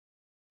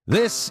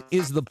This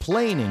is the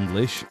Plain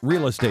English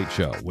Real Estate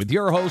Show with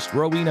your host,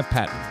 Rowena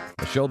Patton,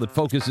 a show that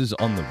focuses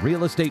on the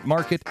real estate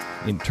market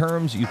in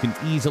terms you can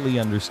easily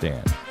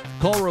understand.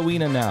 Call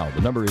Rowena now.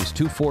 The number is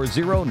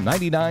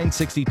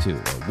 240-9962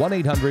 or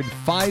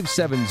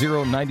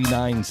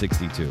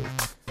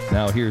 1-800-570-9962.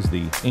 Now here's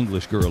the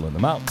English girl in the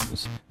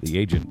mountains, the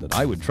agent that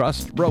I would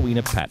trust,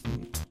 Rowena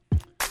Patton.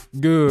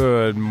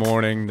 Good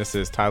morning. This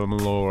is Tyler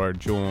Malore,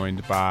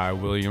 joined by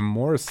William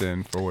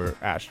Morrison for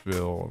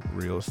Asheville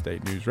Real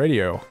Estate News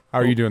Radio. How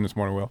are you doing this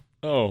morning, Will?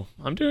 Oh,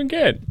 I'm doing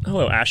good.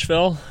 Hello,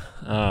 Asheville.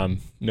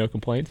 No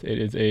complaints. It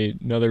is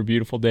another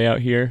beautiful day out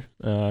here,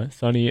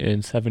 sunny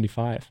and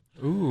 75.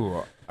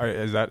 Ooh,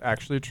 is that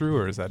actually true,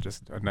 or is that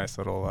just a nice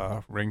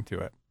little ring to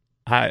it?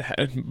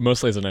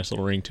 Mostly has a nice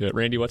little ring to it.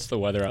 Randy, what's the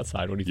weather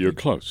outside? What do you You're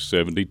think? close,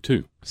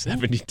 72.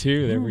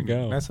 72, there we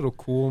go. Nice little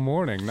cool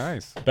morning,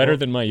 nice. Better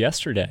than my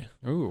yesterday.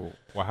 Ooh,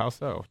 well, how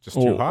so?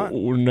 Just too hot?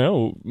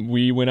 No,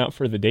 we went out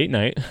for the date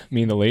night.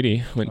 Me and the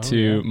lady went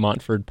to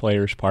Montford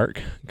Players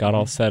Park, got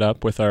all set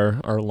up with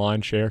our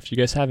lawn chair. If you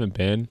guys haven't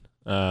been,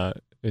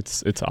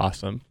 it's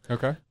awesome.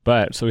 Okay.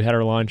 But, so we had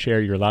our lawn chair.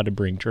 You're allowed to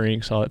bring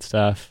drinks, all that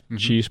stuff,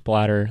 cheese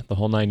platter, the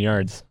whole 9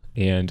 yards.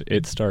 And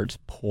it starts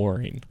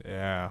pouring.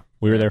 Yeah.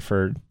 We were there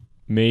for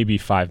maybe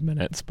 5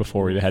 minutes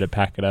before we had to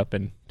pack it up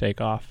and take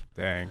off.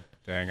 Dang.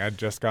 I'd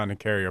just gotten to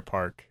Carrier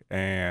Park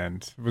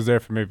and was there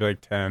for maybe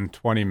like 10,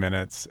 20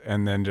 minutes.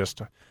 And then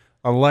just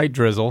a light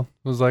drizzle.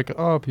 It was like,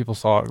 oh, people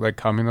saw it like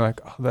coming. They're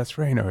like, oh, that's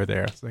rain over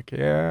there. It's like,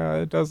 yeah,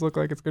 it does look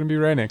like it's going to be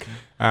raining.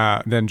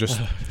 Then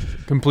just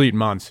complete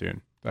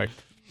monsoon. Like,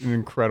 an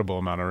incredible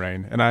amount of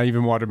rain. And I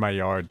even watered my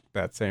yard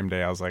that same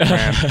day. I was like,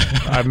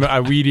 man,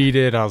 I weed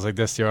eated. I was like,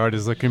 this yard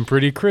is looking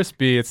pretty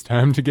crispy. It's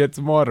time to get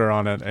some water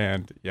on it.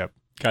 And yep.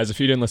 Guys, if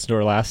you didn't listen to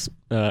our last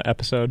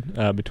episode,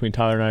 between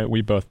Tyler and I,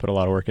 we both put a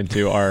lot of work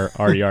into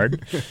our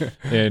yard.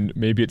 And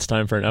maybe it's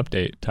time for an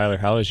update. Tyler,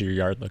 how is your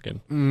yard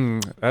looking?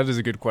 That is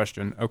a good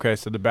question. Okay,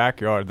 so the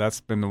backyard, that's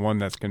been the one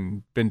that's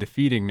been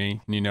defeating me.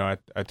 And, you know,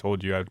 I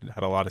told you I've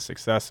had a lot of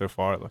success so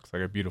far. It looks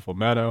like a beautiful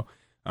meadow.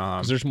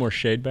 There's more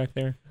shade back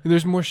there?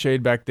 There's more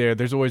shade back there.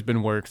 There's always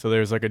been work. So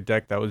there's like a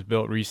deck that was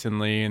built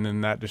recently, and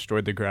then that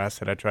destroyed the grass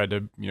that I tried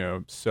to,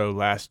 sow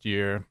last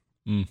year.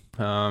 So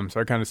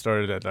I kind of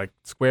started at like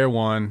square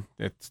one.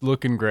 It's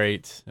looking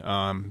great.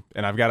 And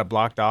I've got it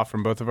blocked off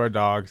from both of our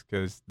dogs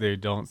because they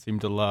don't seem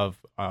to love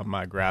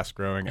my grass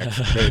growing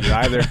excavated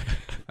either.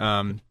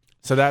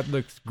 So that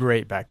looks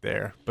great back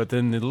there. But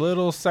then the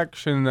little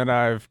section that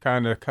I've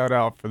kind of cut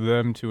out for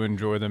them to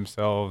enjoy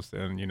themselves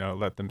and,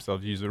 let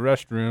themselves use the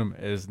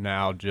restroom is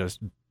now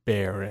just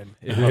barren.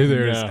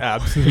 There's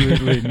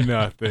absolutely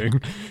nothing.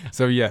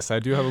 So, yes, I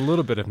do have a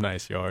little bit of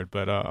nice yard,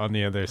 but on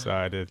the other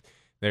side,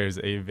 there's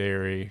a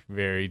very,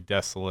 very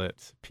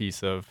desolate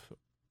piece of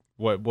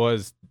what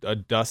was a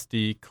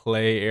dusty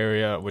clay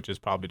area, which is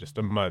probably just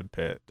a mud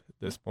pit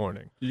this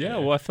morning. Yeah,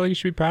 well, I feel like you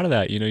should be proud of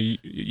that.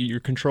 You're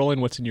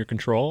controlling what's in your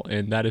control,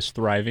 and that is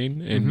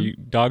thriving, and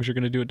dogs are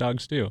going to do what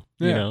dogs do,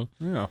 Yeah.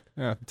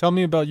 Tell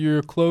me about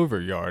your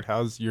clover yard.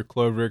 How's your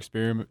clover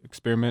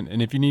experiment?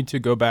 And if you need to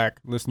go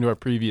back, listen to our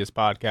previous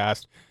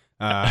podcast.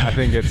 I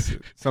think it's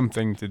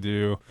something to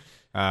do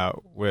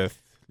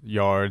with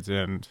yards,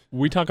 and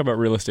we talk about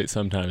real estate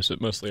sometimes,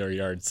 but mostly our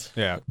yards.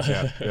 Yeah.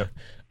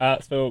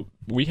 So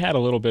we had a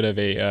little bit of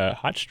a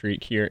hot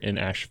streak here in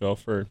Asheville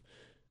for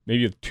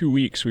maybe 2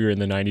 weeks. We were in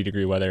the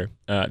 90-degree weather.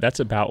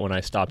 That's about when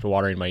I stopped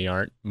watering my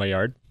yard,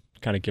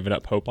 kind of giving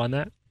up hope on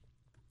that.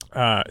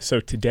 So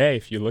today,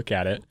 if you look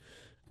at it,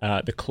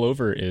 the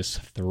clover is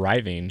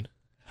thriving,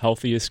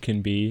 healthy as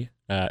can be,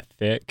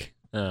 thick,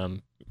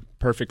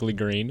 perfectly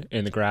green,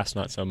 and the grass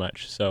not so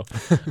much. So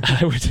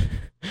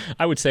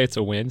I would say it's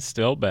a win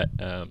still, but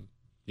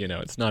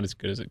it's not as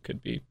good as it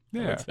could be.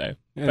 Yeah. I would say.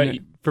 But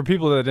for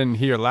people that didn't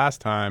hear last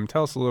time,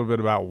 tell us a little bit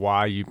about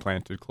why you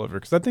planted clover,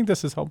 because I think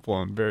this is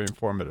helpful and very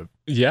informative.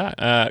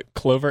 Yeah,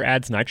 clover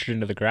adds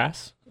nitrogen to the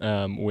grass,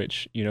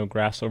 which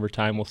grass over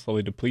time will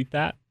slowly deplete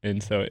that,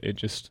 and so it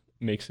just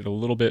makes it a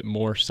little bit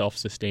more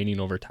self-sustaining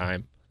over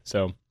time.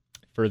 So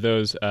for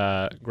those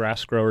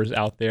grass growers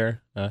out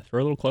there,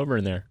 throw a little clover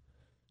in there.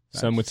 Nice.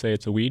 Some would say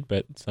it's a weed,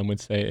 but some would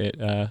say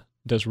it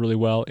does really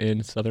well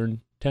in southern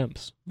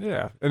temps.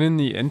 Yeah, and in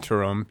the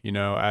interim,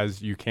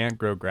 as you can't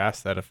grow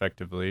grass that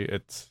effectively,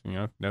 it's,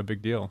 no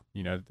big deal.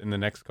 In the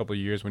next couple of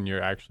years when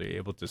you're actually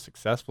able to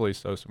successfully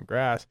sow some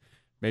grass,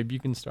 maybe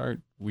you can start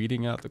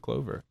weeding out the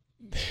clover.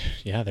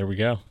 Yeah, there we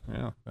go.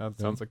 Yeah, that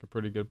sounds like a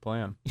pretty good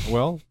plan.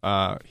 Well,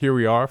 here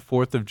we are,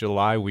 4th of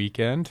July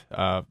weekend.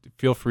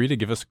 Feel free to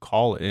give us a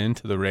call in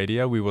to the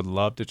radio. We would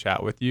love to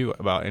chat with you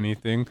about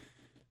anything.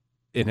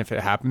 And if it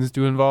happens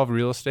to involve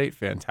real estate,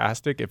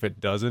 fantastic. If it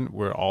doesn't,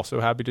 we're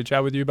also happy to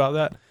chat with you about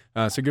that.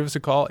 So give us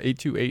a call,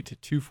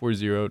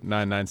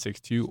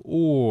 828-240-9962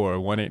 or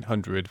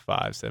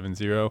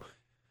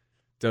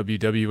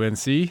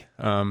 1-800-570-WWNC.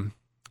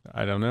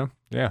 I don't know.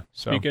 Yeah.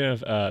 So. Speaking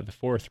of the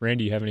 4th,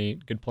 Randy, you have any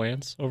good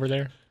plans over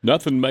there?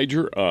 Nothing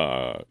major.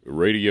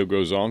 Radio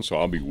goes on, so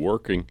I'll be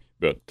working,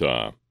 but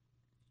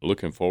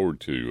looking forward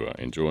to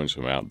enjoying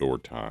some outdoor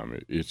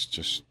time. It's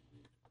just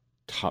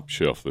top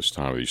shelf this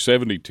time of year.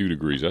 72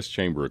 degrees. That's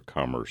Chamber of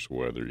Commerce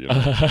weather.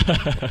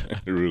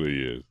 It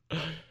really is.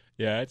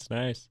 Yeah, it's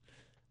nice.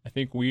 I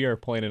think we are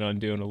planning on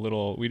doing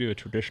we do a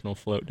traditional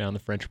float down the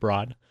French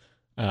Broad.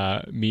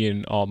 Me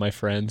and all my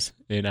friends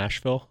in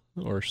Asheville /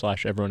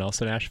 everyone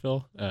else in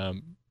Asheville.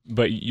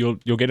 But you'll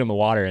get in the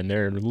water and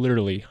there are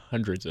literally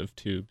hundreds of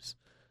tubes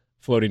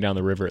floating down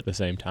the river at the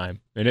same time.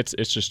 And it's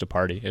just a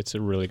party. It's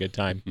a really good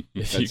time.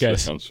 If you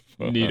guys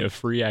need a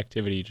free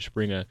activity, just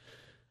bring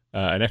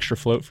an extra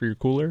float for your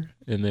cooler,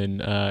 and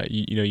then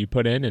you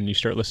put in and you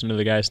start listening to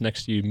the guys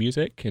next to you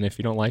music, and if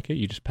you don't like it,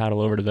 you just paddle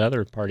over to the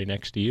other party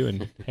next to you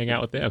and hang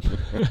out with them.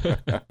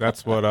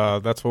 That's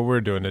what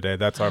we're doing today.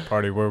 That's our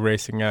party. We're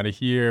racing out of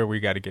here. We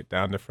got to get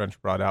down to French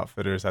Broad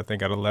Outfitters, I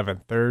think at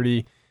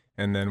 11:30.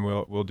 And then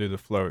we'll do the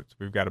floats.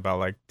 We've got about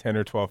like 10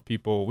 or 12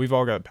 people. We've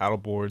all got paddle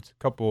boards,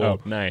 a couple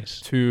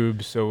nice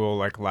tubes, so we'll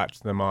like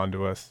latch them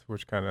onto us,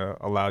 which kind of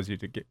allows you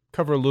to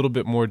cover a little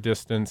bit more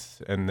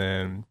distance. And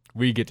then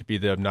we get to be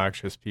the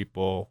obnoxious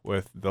people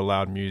with the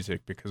loud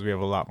music because we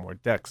have a lot more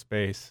deck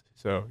space.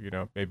 So,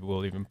 maybe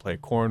we'll even play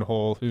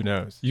cornhole. Who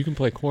knows? You can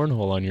play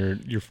cornhole on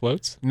your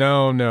floats?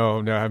 No,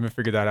 I haven't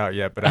figured that out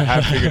yet. But I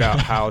have figured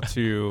out how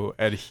to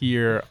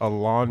adhere a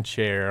lawn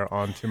chair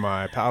onto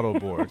my paddle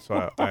board.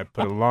 So I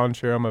put a lawn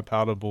chair on my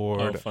paddle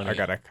board. Oh, I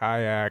got a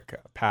kayak,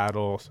 a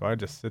paddle. So I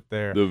just sit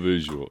there. The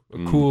visual.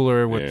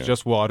 Cooler with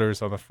just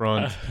waters on the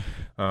front.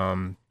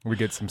 We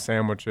get some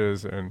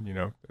sandwiches, and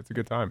it's a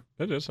good time.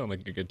 That does sound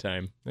like a good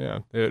time. Yeah,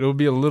 it'll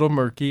be a little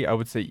murky. I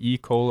would say E.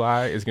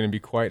 coli is going to be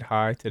quite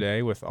high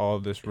today with all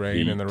of this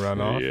rain and the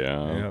runoff.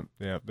 Yeah.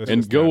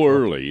 And go natural.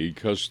 early,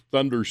 because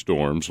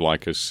thunderstorms,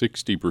 like a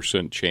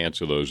 60%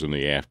 chance of those in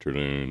the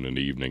afternoon and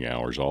evening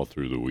hours all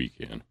through the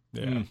weekend.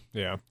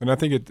 Yeah. And I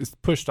think it's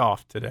pushed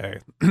off today.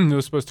 It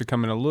was supposed to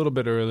come in a little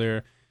bit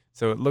earlier.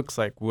 So it looks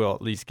like we'll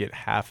at least get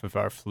half of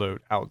our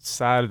float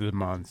outside of the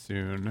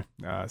monsoon.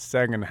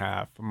 Second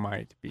half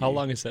might be. How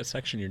long is that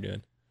section you're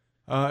doing?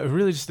 It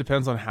really just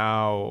depends on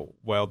how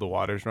well the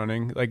water's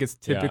running. Like, it's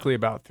typically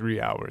about 3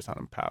 hours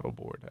on a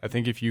paddleboard. I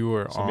think if you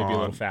were maybe a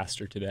little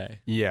faster today.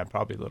 Yeah,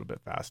 probably a little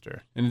bit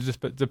faster. And it just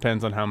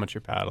depends on how much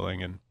you're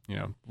paddling. And,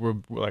 we're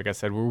like I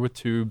said, we're with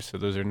tubes, so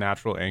those are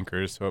natural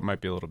anchors, so it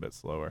might be a little bit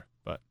slower.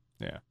 But,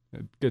 yeah,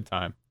 good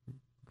time.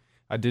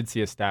 I did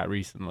see a stat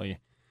recently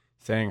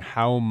saying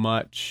how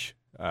much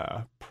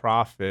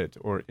profit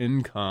or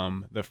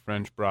income the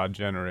French Broad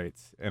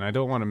generates. And I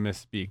don't want to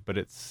misspeak, but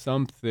it's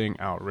something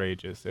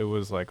outrageous. It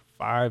was like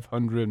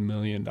 $500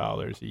 million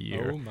a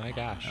year. Oh, my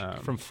gosh.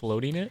 From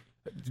floating it?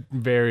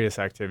 Various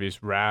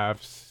activities,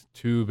 rafts,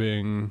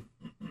 tubing,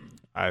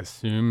 I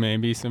assume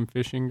maybe some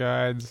fishing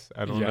guides.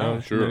 I don't know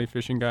too many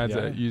fishing guides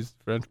that use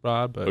French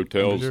Broad. But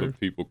hotels that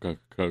people come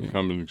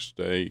and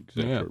stay,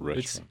 except for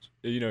restaurants.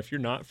 If you're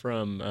not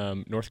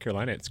from North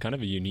Carolina, it's kind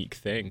of a unique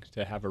thing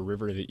to have a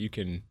river that you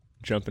can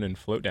jump in and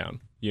float down.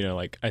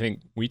 I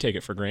think we take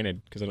it for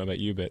granted because I don't know about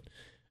you, but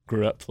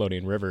grew up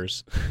floating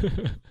rivers.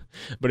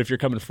 But if you're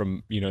coming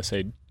from,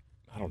 say,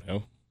 I don't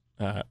know,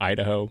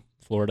 Idaho,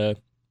 Florida,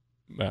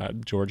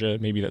 Georgia,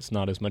 maybe that's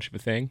not as much of a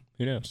thing.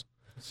 Who knows?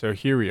 So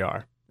here we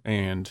are,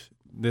 and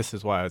this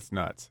is why it's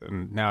nuts.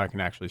 And now I can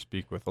actually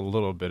speak with a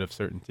little bit of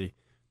certainty.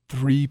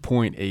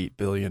 $3.8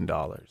 billion.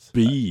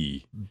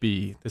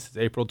 B. This is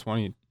April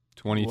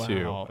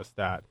 2022, a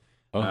stat.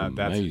 That's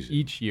amazing.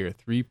 Each year,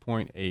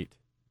 $3.8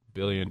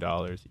 billion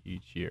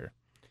each year.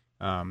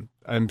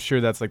 I'm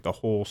sure that's like the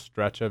whole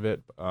stretch of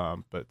it,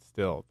 but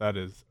still, that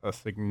is a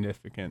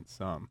significant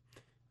sum.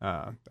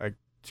 Like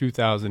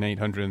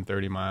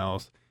 2,830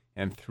 miles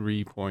and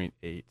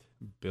 $3.8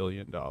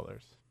 billion.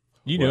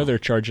 They're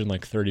charging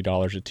like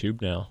 $30 a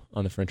tube now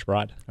on the French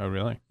Broad. Oh,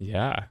 really?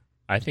 Yeah.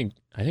 I think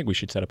we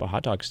should set up a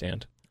hot dog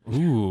stand.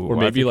 Ooh. Or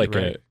maybe like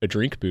a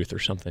drink booth or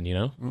something,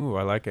 Ooh,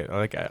 I like it.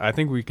 I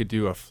think we could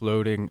do a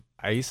floating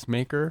ice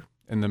maker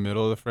in the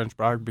middle of the French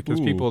Broad because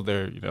people,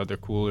 their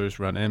coolers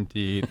run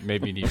empty,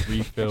 maybe need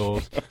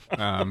refills.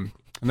 And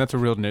that's a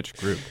real niche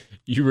group.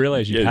 You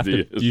realize you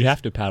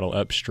have to paddle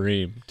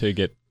upstream to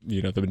get,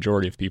 the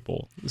majority of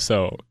people.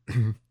 So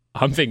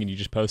I'm thinking you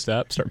just post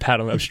up, start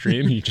paddling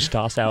upstream, and you just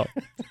toss out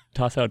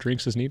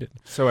drinks as needed.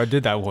 So I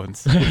did that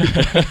once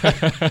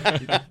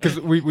because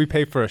we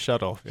pay for a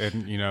shuttle,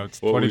 and it's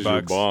 $20. What was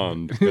your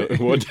bond?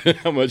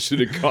 How much did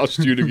it cost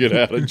you to get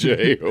out of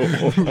jail?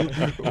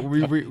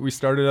 we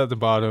started at the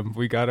bottom.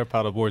 We got our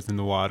paddle boards in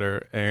the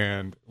water,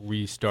 and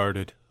we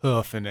started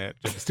hoofing it,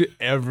 just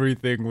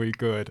everything we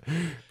could.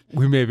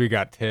 We maybe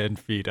got 10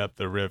 feet up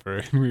the river,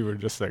 and we were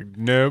just like,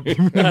 nope.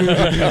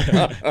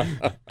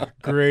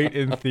 Great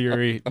in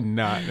theory,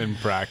 not in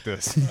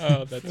practice.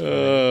 Oh, that's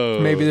funny.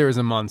 Maybe there was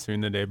a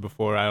monsoon the day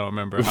before. I don't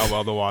remember how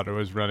well the water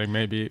was running.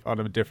 Maybe on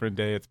a different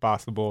day it's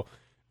possible.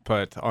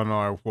 But on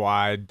our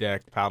wide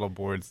deck paddle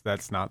boards,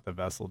 that's not the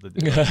vessel to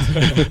do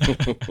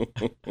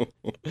it.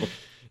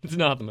 It's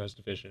not the most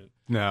efficient.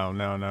 No,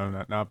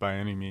 not by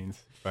any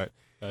means. But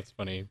that's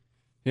funny.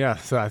 Yeah,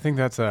 so I think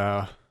that's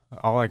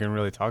all I can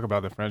really talk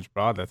about the French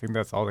Broad. I think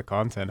that's all the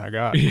content I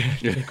got. I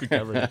think we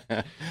covered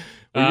it.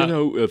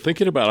 Well,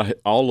 thinking about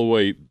all the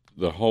way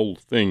the whole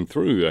thing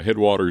through. The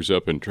headwaters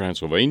up in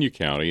Transylvania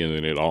County, and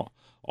then it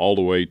all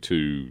the way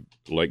to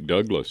Lake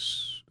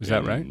Douglas. Is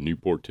that right?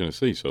 Newport,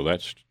 Tennessee. So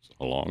that's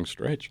a long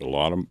stretch. A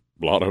lot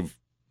of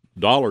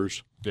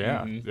dollars.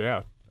 Yeah, Mhm.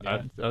 yeah.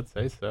 Yeah. I'd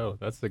say so.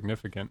 That's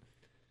significant.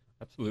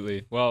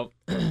 Absolutely. Well,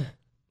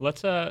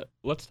 let's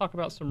talk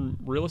about some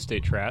real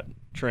estate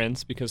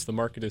trends because the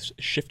market is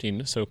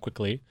shifting so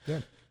quickly.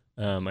 Yeah.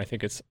 I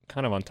think it's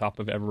kind of on top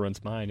of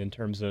everyone's mind in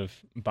terms of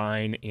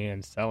buying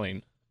and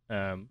selling.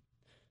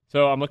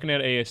 So I'm looking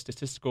at a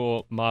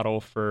statistical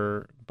model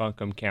for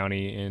Buncombe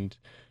County, and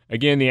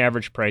again, the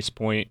average price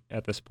point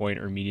at this point,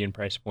 or median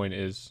price point,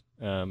 is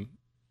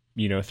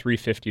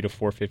 $350 to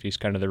 $450 is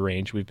kind of the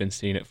range we've been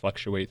seeing it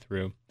fluctuate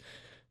through.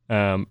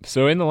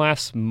 So in the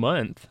last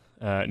month,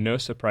 no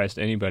surprise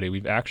to anybody,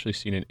 we've actually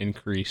seen an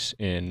increase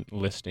in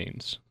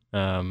listings.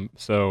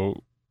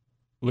 So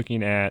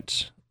looking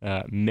at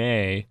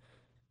May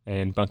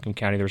in Buncombe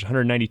County, there was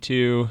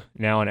 192.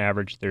 Now on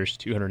average, there's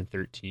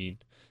 213.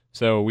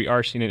 So we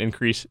are seeing an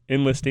increase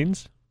in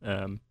listings,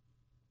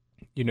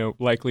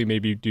 likely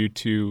maybe due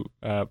to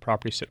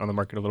property sitting on the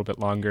market a little bit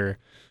longer.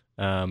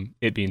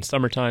 It being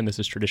summertime, this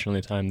is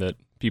traditionally the time that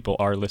people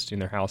are listing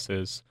their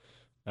houses.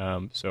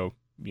 So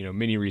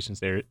many reasons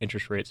there,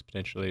 interest rates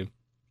potentially.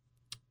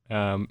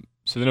 So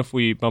then if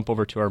we bump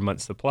over to our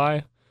month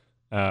supply,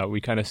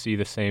 we kind of see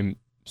the same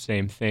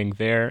thing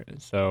there.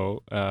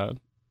 So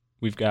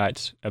we've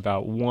got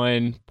about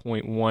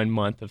 1.1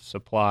 month of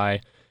supply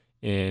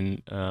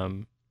in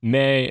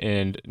May,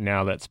 and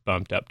now that's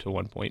bumped up to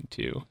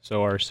 1.2.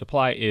 So our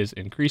supply is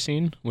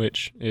increasing,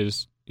 which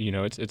is,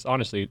 it's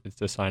honestly,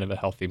 it's a sign of a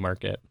healthy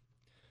market.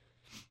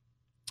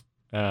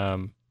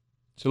 So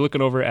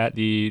looking over at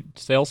the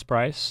sales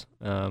price,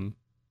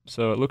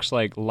 so it looks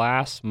like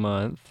last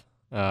month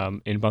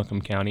in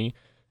Buncombe County,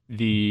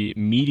 the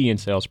median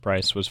sales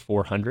price was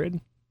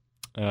 $400,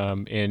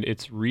 and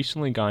it's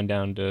recently gone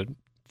down to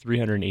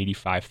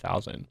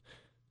 $385,000.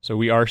 So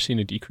we are seeing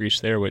a decrease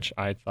there, which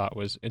I thought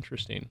was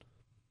interesting.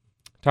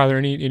 Tyler,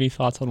 any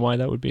thoughts on why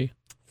that would be?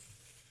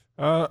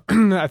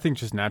 I think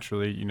just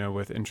naturally,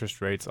 with interest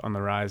rates on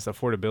the rise,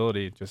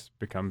 affordability just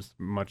becomes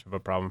much of a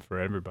problem for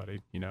everybody,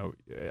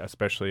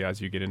 especially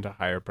as you get into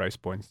higher price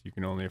points, you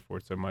can only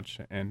afford so much.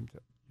 And,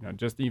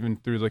 just even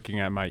through looking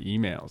at my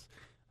emails,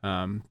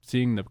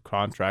 seeing the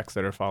contracts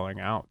that are falling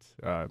out,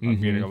 I'm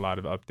getting a lot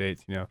of updates,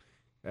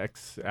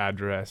 X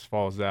address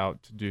falls out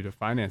due to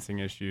financing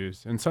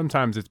issues. And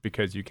sometimes it's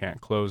because you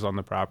can't close on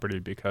the property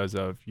because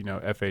of,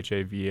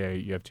 FHA, VA,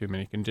 you have too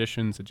many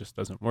conditions. It just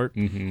doesn't work.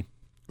 Mm-hmm.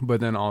 But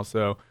then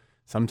also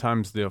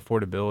sometimes the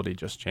affordability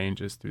just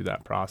changes through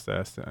that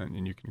process.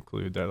 And you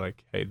conclude that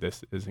like, hey,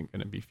 this isn't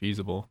going to be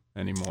feasible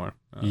anymore.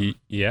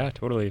 Yeah,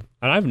 totally.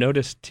 And I've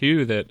noticed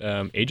too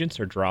that agents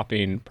are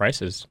dropping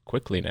prices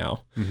quickly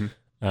now. Mm-hmm.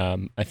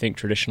 I think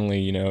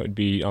traditionally, it'd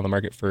be on the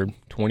market for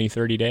 20,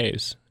 30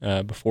 days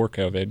before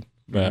COVID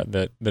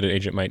that an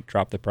agent might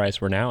drop the price,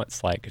 where now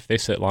it's like if they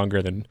sit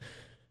longer than,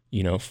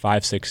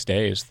 5-6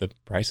 days, the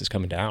price is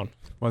coming down.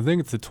 Well, I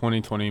think it's the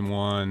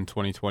 2021,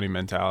 2020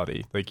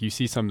 mentality. Like you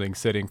see something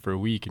sitting for a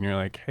week and you're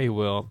like, hey,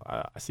 Will,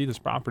 I see this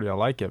property. I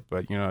like it,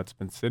 but, it's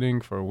been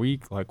sitting for a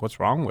week. Like what's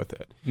wrong with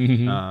it?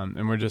 Mm-hmm.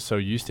 And we're just so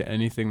used to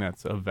anything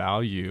that's of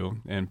value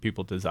and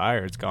people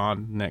desire. It's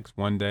gone next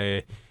one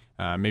day.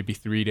 Maybe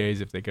 3 days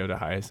if they go to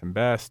highest and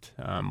best,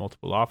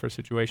 multiple offer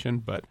situation.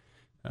 But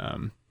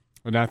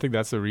and I think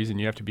that's the reason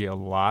you have to be a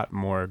lot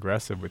more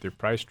aggressive with your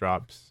price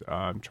drops,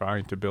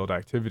 trying to build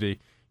activity.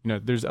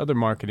 There's other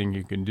marketing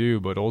you can do,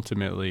 but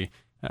ultimately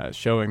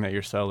showing that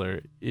your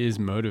seller is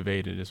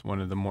motivated is one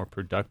of the more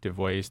productive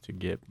ways to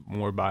get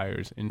more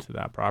buyers into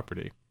that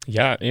property.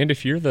 Yeah, and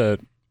if you're the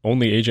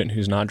only agent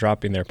who's not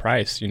dropping their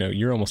price,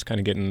 you're almost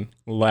kind of getting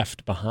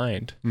left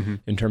behind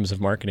in terms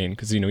of marketing,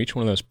 because each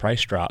one of those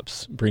price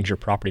drops brings your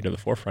property to the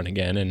forefront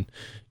again, and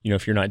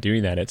if you're not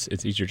doing that,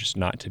 it's easier just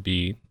not to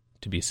be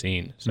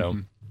seen. So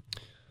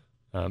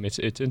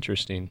it's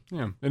interesting.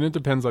 Yeah, and it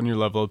depends on your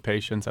level of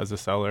patience as a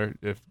seller.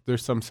 If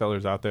there's some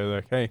sellers out there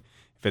like, hey,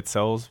 if it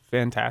sells,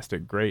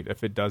 fantastic, great.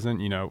 If it doesn't,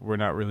 we're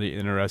not really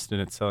interested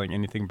in selling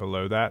anything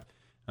below that.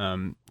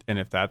 And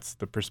if that's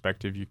the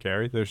perspective you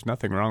carry, there's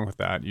nothing wrong with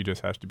that. You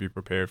just have to be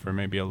prepared for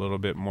maybe a little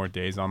bit more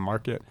days on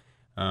market,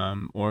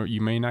 or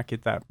you may not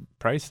get that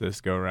price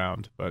this go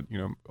around. But,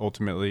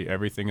 ultimately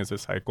everything is a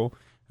cycle.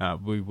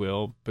 We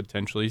will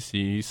potentially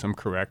see some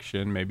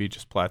correction, maybe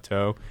just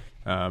plateau,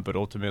 but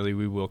ultimately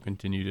we will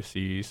continue to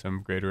see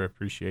some greater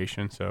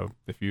appreciation. So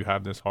if you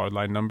have this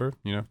hardline number,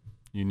 you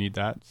need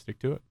that, stick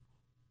to it.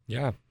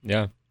 Yeah.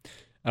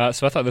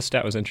 So I thought this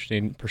stat was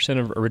interesting. Percent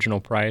of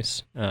original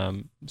price.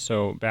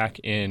 So back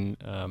in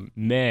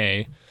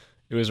May,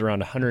 it was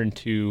around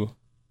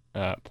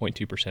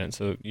 102.2%.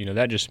 So,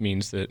 that just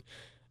means that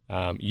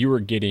you were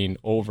getting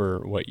over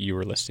what you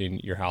were listing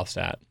your house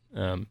at.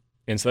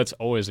 And so that's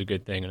always a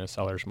good thing in a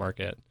seller's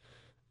market.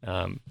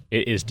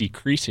 It is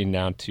decreasing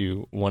now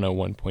to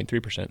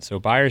 101.3%. So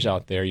buyers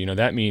out there,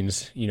 that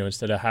means,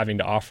 instead of having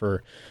to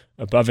offer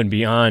above and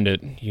beyond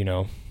at,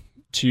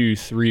 2,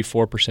 3,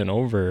 4%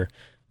 over,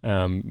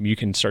 you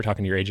can start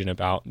talking to your agent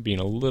about being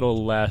a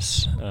little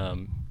less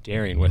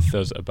daring with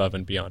those above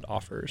and beyond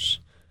offers.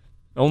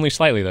 Only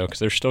slightly, though, because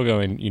they're still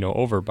going,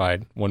 over by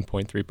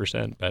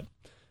 1.3%, but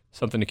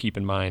something to keep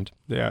in mind.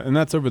 Yeah, and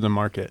that's over the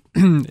market.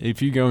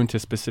 If you go into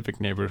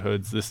specific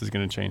neighborhoods, this is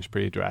going to change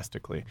pretty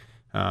drastically.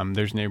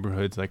 There's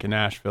neighborhoods like in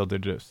Asheville that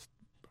just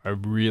are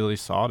really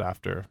sought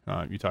after.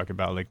 You talk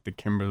about like the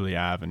Kimberly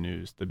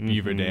Avenues, the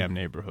Beaver Dam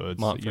neighborhoods,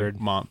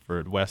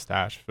 Montford, West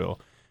Asheville,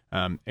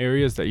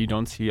 areas that you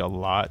don't see a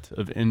lot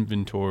of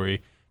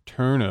inventory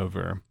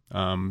turnover.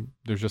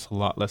 There's just a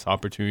lot less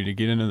opportunity to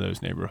get into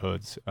those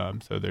neighborhoods.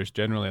 So there's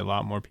generally a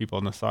lot more people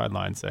on the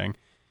sideline saying,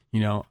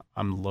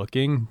 I'm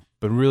looking,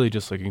 but really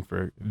just looking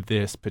for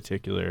this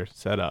particular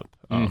setup.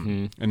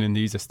 And in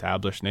these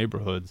established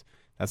neighborhoods,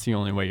 that's the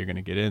only way you're going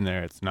to get in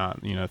there. It's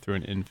not, through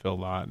an infill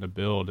lot and a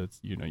build. It's,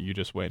 you're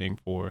just waiting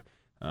for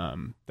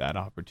that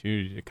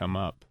opportunity to come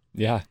up.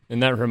 Yeah,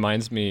 and that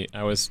reminds me,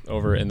 I was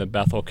over in the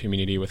Bethel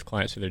community with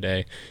clients the other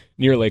day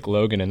near Lake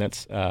Logan, and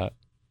that's, a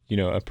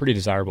pretty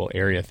desirable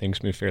area.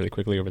 Things move fairly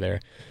quickly over there.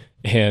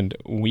 And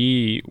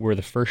we were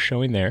the first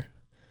showing there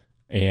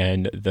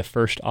and the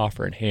first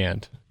offer in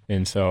hand.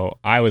 And so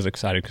I was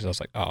excited because I was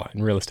like, oh,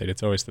 in real estate,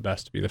 it's always the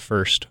best to be the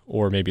first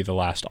or maybe the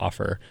last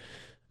offer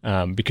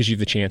because you have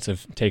the chance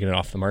of taking it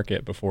off the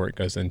market before it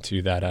goes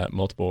into that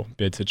multiple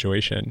bid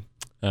situation.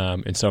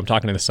 And so I'm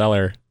talking to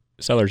the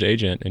seller's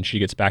agent, and she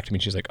gets back to me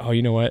and she's like, oh,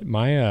 you know what?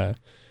 My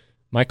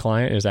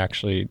client is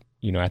actually,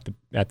 at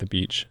the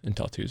beach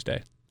until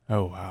Tuesday.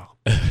 Oh, wow.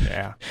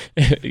 Yeah.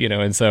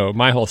 And so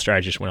my whole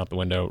strategy just went out the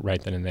window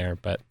right then and there.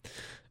 But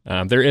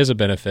there is a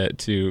benefit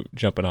to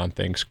jumping on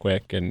things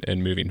quick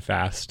and moving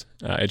fast.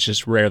 It's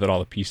just rare that all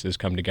the pieces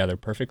come together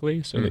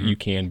perfectly so that you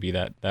can be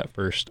that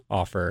first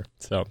offer.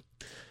 So a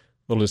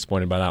little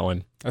disappointed by that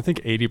one. I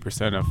think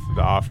 80% of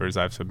the offers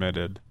I've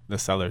submitted, the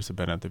sellers have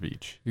been at the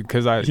beach.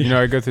 Because I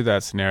go through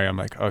that scenario. I'm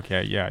like,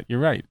 okay, yeah, you're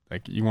right.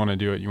 Like, you want to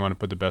do it. You want to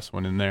put the best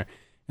one in there.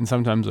 And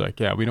sometimes like,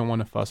 yeah, we don't want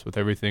to fuss with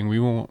everything. We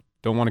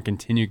don't want to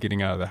continue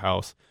getting out of the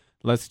house.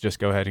 Let's just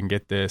go ahead and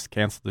get this,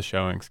 cancel the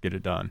showings, get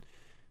it done.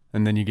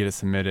 And then you get it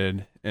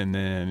submitted, and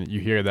then you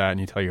hear that and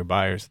you tell your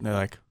buyers, and they're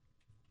like,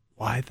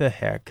 why the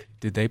heck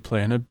did they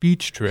plan a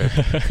beach trip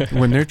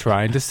when they're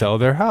trying to sell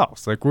their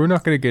house? Like, we're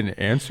not going to get an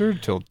answer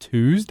till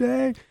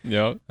Tuesday?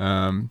 Yep.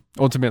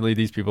 Ultimately,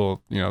 these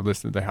people,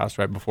 listen to the house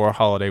right before a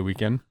holiday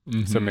weekend,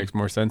 so it makes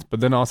more sense. But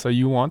then also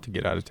you want to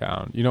get out of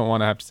town. You don't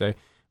want to have to say,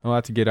 I'll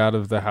have to get out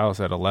of the house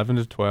at 11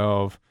 to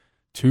 12,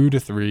 2 to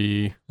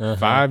 3,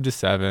 5 to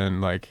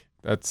 7. Like,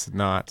 that's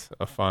not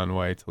a fun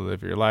way to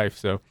live your life.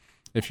 So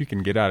if you can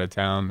get out of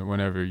town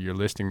whenever you're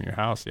listing your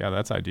house, yeah,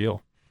 that's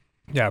ideal.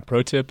 Yeah,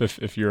 pro tip,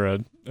 if you're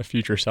a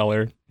future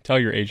seller, tell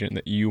your agent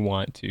that you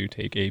want to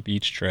take a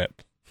beach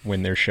trip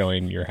when they're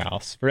showing your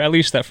house for at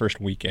least that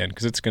first weekend,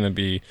 because it's going to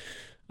be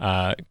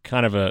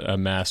kind of a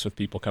mess with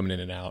people coming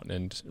in and out.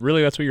 And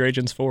really, that's what your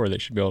agent's for. They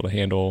should be able to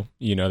handle,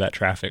 that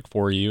traffic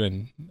for you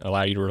and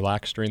allow you to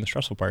relax during the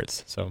stressful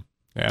parts. So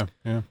yeah,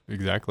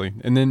 exactly.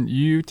 And then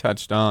you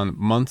touched on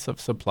months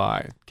of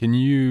supply. Can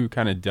you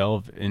kind of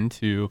delve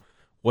into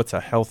what's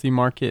a healthy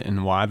market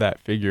and why that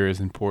figure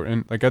is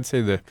important? Like, I'd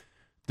say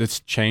this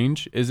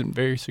change isn't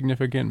very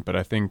significant, but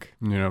I think,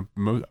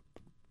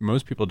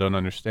 most people don't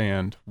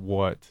understand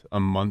what a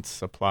month's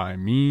supply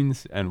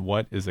means and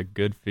what is a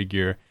good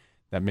figure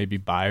that maybe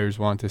buyers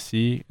want to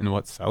see and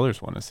what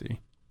sellers want to see.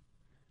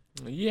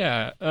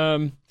 Yeah.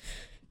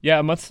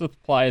 A month's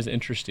supply is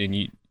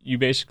interesting. You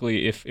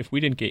basically, if we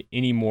didn't get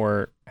any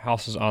more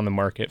houses on the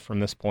market from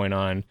this point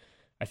on,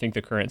 I think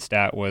the current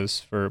stat was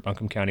for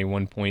Buncombe County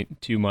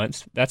 1.2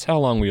 months. That's how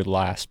long we would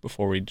last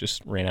before we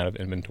just ran out of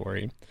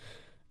inventory.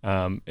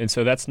 And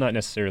so that's not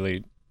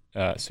necessarily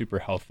super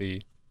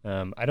healthy.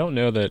 I don't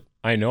know that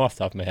I know off the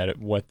top of my head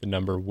what the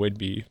number would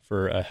be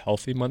for a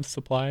healthy month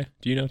supply.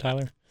 Do you know,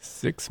 Tyler?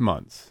 6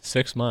 months.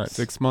 6 months.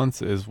 6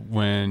 months is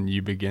when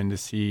you begin to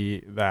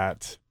see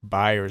that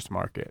buyer's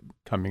market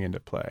coming into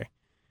play.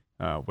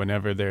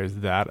 Whenever there's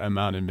that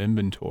amount of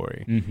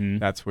inventory,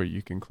 that's where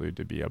you conclude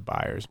to be a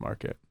buyer's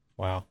market.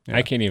 Wow. Yeah.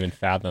 I can't even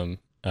fathom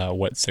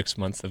what 6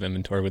 months of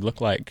inventory would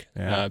look like,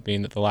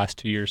 being that the last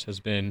 2 years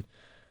has been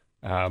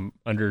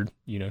under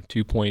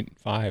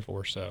 2.5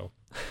 or so.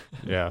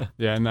 Yeah,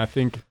 and I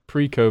think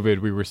pre-COVID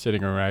we were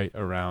sitting right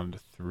around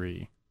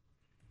 3.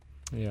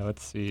 Yeah,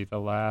 let's see. The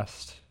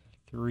last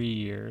 3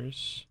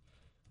 years.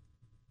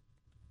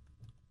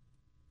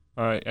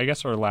 I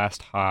guess our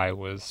last high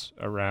was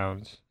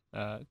around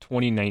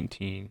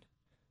 2019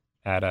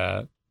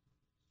 at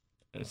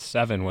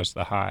 7 was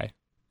the high.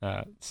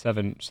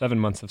 7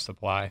 months of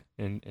supply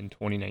in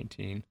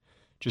 2019,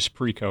 just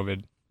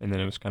pre-COVID. And then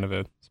it was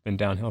it's been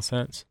downhill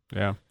since.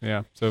 Yeah.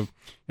 So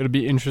it'll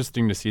be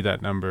interesting to see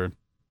that number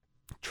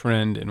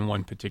trend in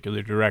one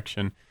particular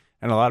direction.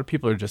 And a lot of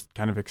people are just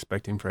kind of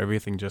expecting for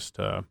everything just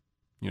to,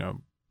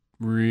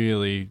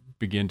 really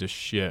begin to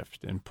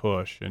shift and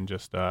push and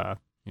just,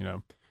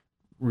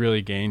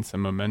 really gain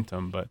some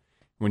momentum. But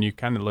when you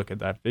kind of look at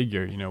that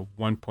figure,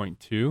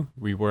 1.2,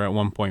 we were at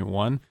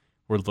 1.1,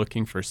 we're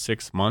looking for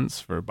 6 months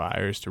for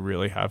buyers to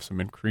really have some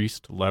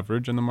increased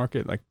leverage in the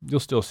market. Like you'll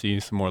still see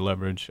some more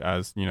leverage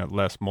as,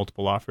 less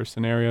multiple offer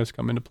scenarios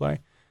come into play.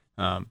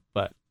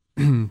 But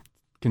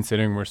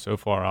considering we're so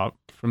far out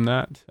from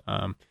that,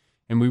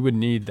 and we would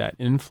need that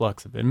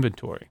influx of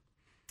inventory.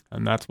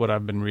 And that's what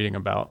I've been reading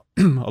about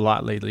a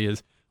lot lately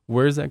is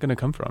where is that going to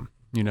come from?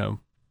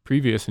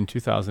 Previous in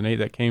 2008,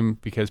 that came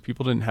because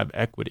people didn't have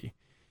equity.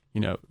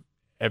 You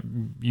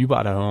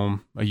bought a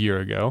home a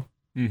year ago.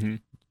 Mm-hmm.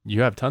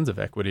 You have tons of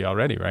equity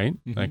already, right?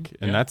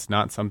 Mm-hmm. That's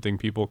not something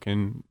people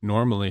can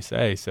normally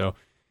say. So,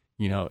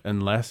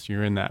 unless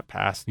you're in that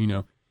past,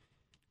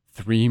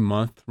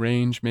 3-month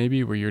range,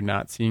 maybe where you're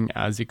not seeing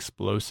as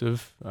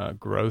explosive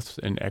growth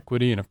in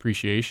equity and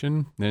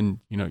appreciation, then,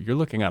 you're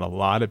looking at a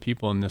lot of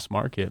people in this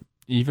market,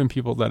 even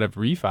people that have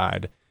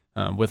refied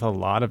with a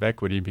lot of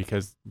equity,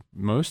 because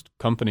most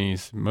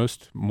companies,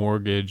 most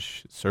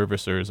mortgage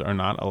servicers are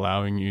not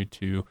allowing you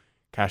to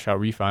cash out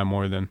refi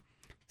more than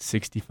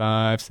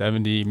 65,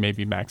 70,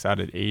 maybe max out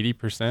at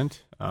 80%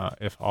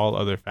 if all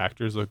other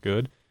factors look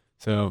good.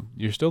 So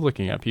you're still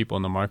looking at people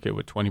in the market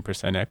with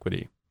 20%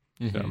 equity.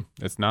 Mm-hmm. So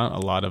it's not a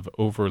lot of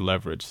over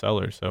leveraged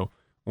sellers. So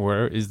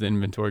where is the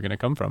inventory going to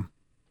come from?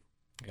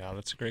 Yeah,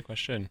 that's a great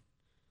question.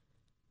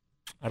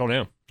 I don't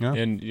know. Yeah.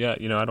 And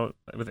I don't,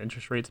 with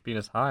interest rates being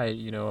as high,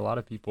 a lot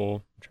of people,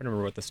 I'm trying to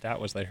remember what the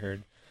stat was that I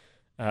heard,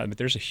 but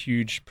there's a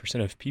huge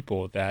percent of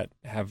people that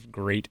have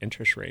great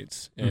interest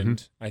rates.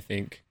 And I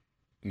think,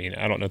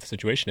 I don't know what the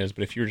situation is,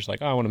 but if you're just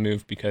like, I want to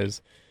move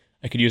because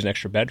I could use an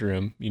extra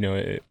bedroom,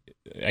 I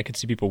could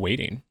see people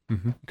waiting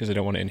because they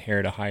don't want to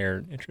inherit a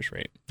higher interest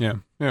rate. Yeah.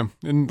 Yeah.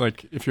 And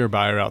if you're a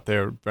buyer out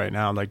there right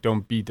now,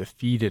 don't be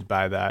defeated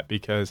by that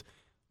because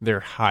they're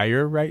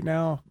higher right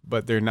now,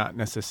 but they're not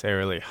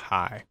necessarily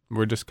high.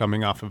 We're just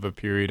coming off of a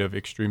period of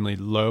extremely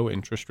low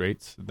interest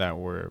rates that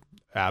were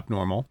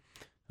abnormal.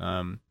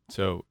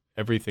 So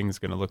everything's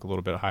going to look a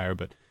little bit higher,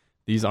 but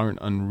these aren't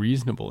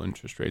unreasonable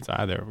interest rates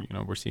either.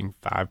 We're seeing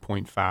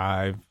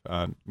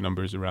 5.5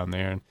 numbers around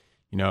there. And,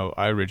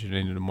 I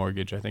originated a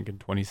mortgage, I think, in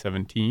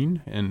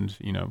 2017, and,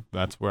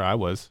 that's where I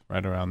was,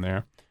 right around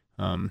there.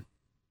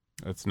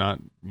 It's not,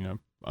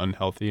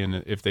 unhealthy.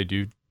 And if they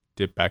do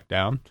dip back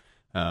down,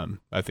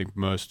 I think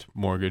most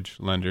mortgage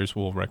lenders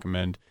will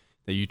recommend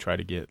that you try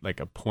to get like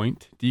a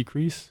point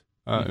decrease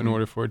in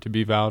order for it to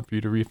be valid for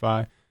you to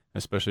refi,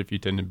 especially if you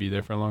tend to be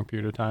there for a long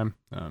period of time.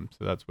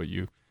 So that's what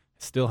you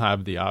still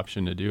have the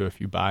option to do.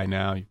 If you buy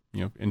now,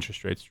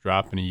 interest rates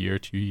drop in a year,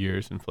 2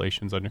 years,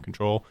 inflation's under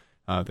control.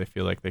 They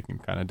feel like they can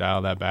kind of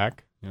dial that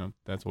back.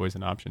 That's always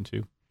an option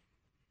too.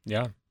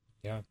 Yeah.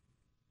 Yeah.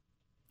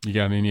 You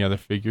got any other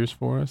figures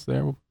for us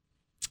there?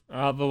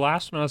 The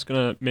last one I was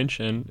going to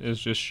mention is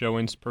just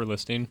showings per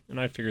listing. And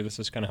I figure this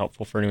is kind of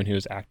helpful for anyone who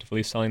is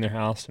actively selling their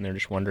house and they're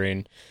just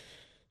wondering,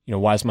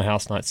 why is my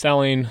house not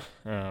selling?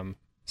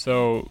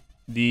 So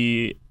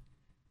the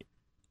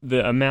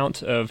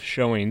amount of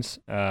showings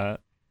per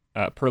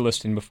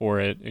listing before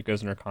it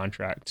goes under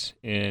contract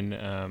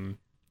in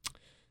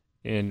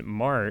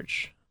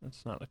March.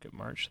 Let's not look at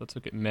March. Let's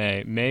look at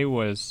May. May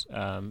was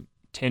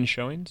 10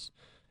 showings,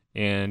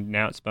 and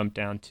now it's bumped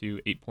down to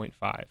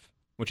 8.5,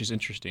 which is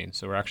interesting.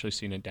 So we're actually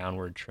seeing a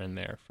downward trend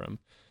there from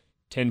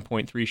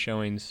 10.3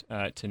 showings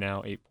to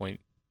now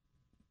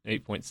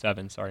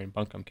 8.7, in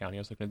Buncombe County.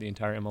 I was looking at the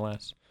entire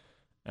MLS.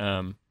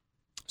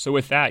 So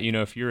with that,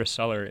 if you're a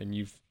seller and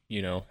you've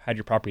had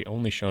your property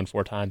only shown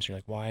 4 times, you're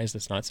like, why is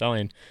this not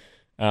selling?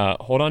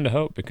 Hold on to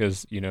hope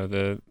because,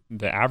 the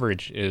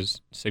average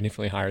is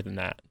significantly higher than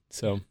that.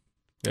 So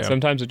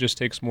sometimes it just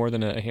takes more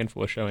than a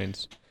handful of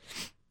showings.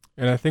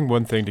 And I think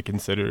one thing to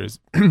consider is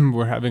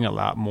we're having a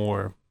lot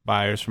more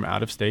buyers from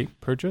out of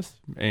state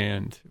purchase,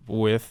 and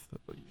with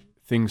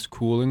things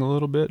cooling a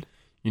little bit,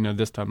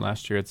 this time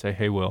last year I'd say,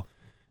 hey, Will,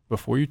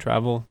 before you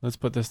travel, let's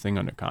put this thing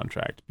under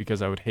contract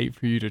because I would hate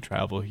for you to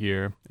travel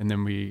here and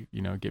then we,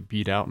 get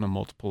beat out in a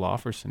multiple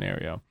offer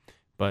scenario.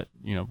 But,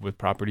 with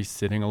properties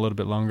sitting a little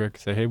bit longer, I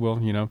could say, hey,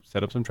 Will,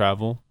 set up some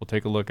travel. We'll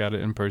take a look at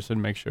it in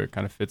person, make sure it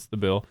kind of fits the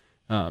bill.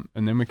 And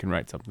then we can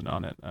write something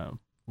on it.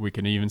 We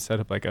can even set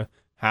up like a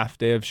half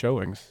day of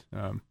showings.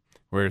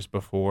 Whereas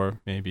before,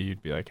 maybe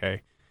you'd be like,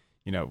 hey,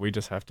 we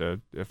just have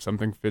to, if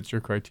something fits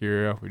your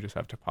criteria, we just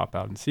have to pop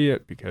out and see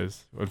it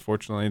because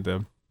unfortunately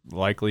the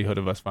likelihood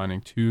of us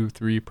finding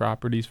 2-3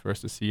 properties for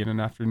us to see in an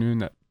afternoon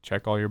that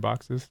check all your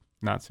boxes,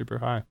 not super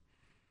high.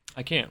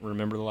 I can't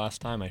remember the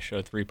last time I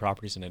showed 3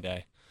 properties in a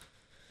day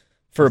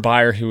for a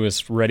buyer who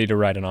was ready to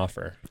write an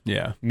offer.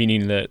 Yeah.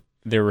 Meaning that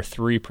there were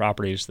 3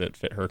 properties that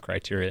fit her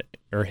criteria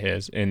or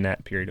his in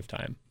that period of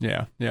time.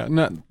 Yeah.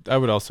 Yeah. I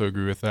would also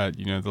agree with that.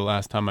 The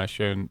last time I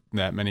showed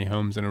that many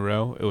homes in a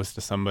row, it was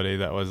to somebody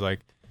that was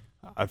like,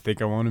 I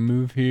think I want to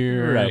move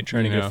here. Right.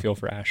 Trying to get a feel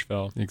for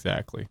Asheville.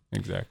 Exactly.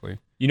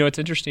 It's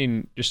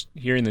interesting just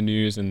hearing the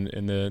news and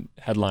the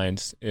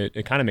headlines.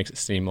 It kind of makes it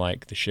seem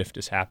like the shift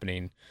is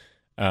happening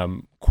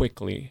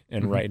quickly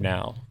and right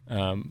now.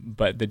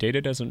 But the data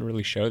doesn't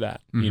really show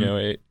that.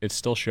 It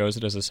still shows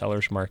it as a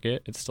seller's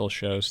market. It still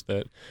shows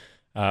that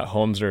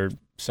homes are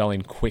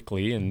selling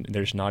quickly and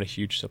there's not a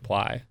huge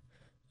supply.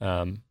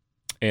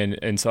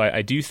 And so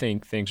I do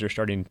think things are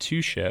starting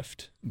to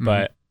shift,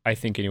 but I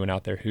think anyone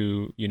out there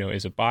who,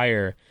 is a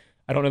buyer,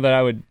 I don't know that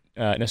I would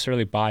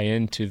necessarily buy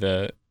into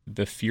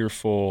the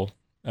fearful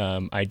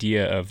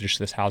idea of just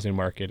this housing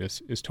market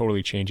is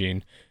totally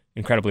changing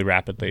incredibly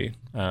rapidly.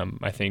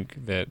 I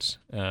think that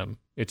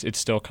it's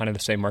still kind of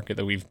the same market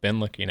that we've been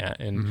looking at,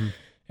 and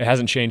it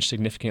hasn't changed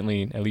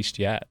significantly, at least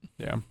yet.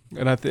 Yeah,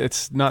 and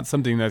it's not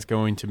something that's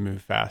going to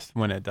move fast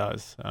when it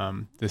does.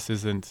 This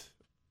isn't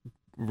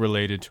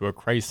related to a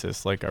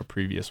crisis like our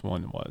previous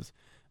one was.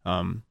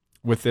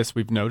 With this,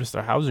 we've noticed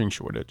a housing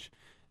shortage.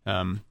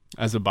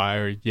 As a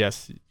buyer,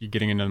 yes, you're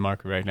getting into the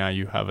market right now.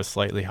 You have a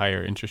slightly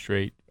higher interest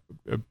rate.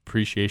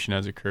 Appreciation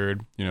has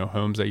occurred.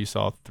 Homes that you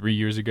saw 3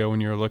 years ago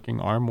when you were looking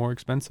are more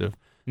expensive.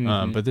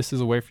 But this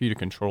is a way for you to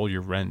control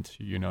your rent,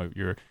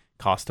 your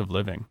cost of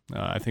living.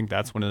 I think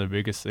that's one of the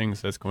biggest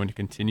things that's going to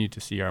continue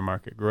to see our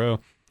market grow,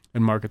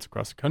 and markets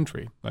across the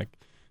country. Like,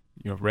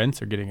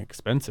 rents are getting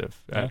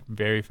expensive at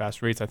very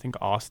fast rates. I think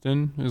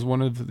Austin is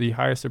one of the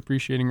highest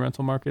appreciating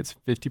rental markets,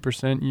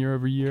 50% year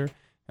over year.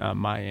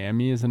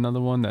 Miami is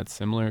another one that's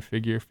similar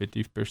figure,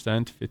 50%,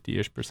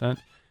 50-ish%.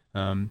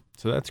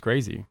 So that's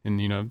crazy. And,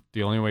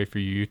 the only way for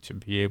you to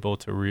be able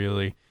to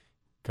really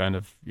kind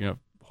of,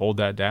 hold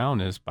that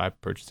down is by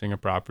purchasing a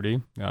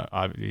property,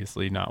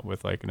 obviously not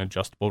with like an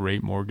adjustable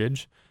rate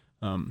mortgage.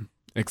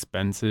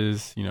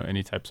 Expenses,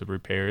 any types of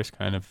repairs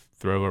kind of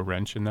throw a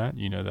wrench in that,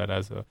 that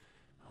as a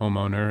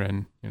homeowner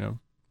and,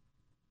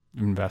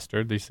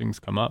 investor, these things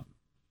come up.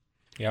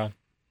 Yeah.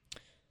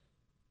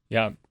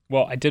 Yeah.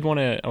 Well, I did want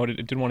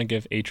to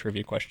give a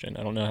trivia question.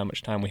 I don't know how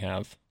much time we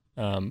have,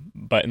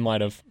 but in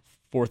light of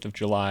 4th of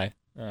July,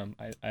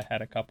 I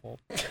had a couple.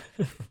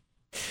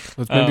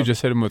 Let's maybe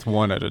just hit them with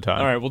one at a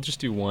time. All right, we'll just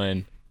do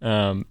one.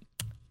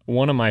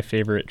 One of my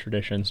favorite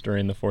traditions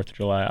during the 4th of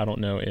July, I don't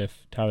know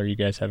if, Tyler, you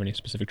guys have any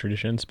specific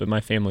traditions, but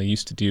my family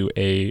used to do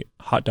a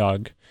hot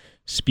dog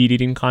speed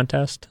eating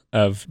contest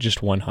of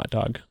just one hot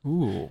dog.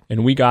 Ooh.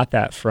 And we got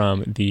that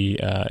from the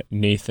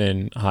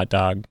Nathan hot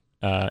dog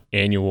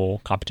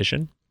annual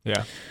competition.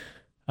 Yeah.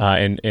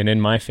 And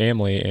in my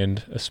family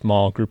and a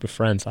small group of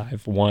friends,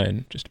 I've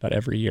won just about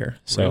every year.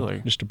 So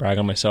really? Just to brag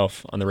on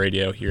myself on the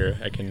radio here,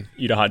 I can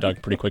eat a hot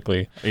dog pretty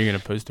quickly. Are you going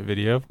to post a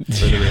video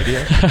for the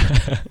radio?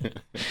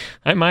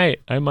 I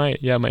might.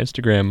 Yeah, my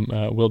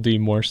Instagram, Will D.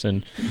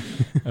 Morrison.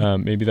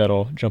 Maybe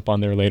that'll jump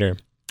on there later.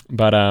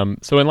 But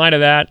so in light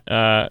of that,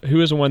 who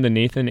has won the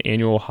Nathan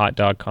Annual Hot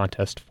Dog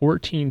Contest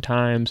 14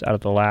 times out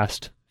of the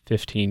last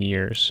 15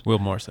 years? Will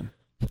Morrison.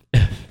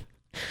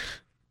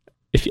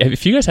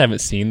 If you guys haven't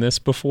seen this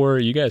before,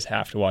 you guys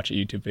have to watch a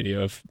YouTube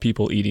video of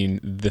people eating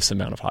this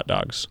amount of hot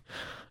dogs.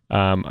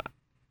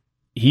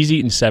 He's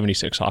eaten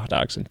 76 hot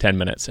dogs in 10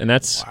 minutes, and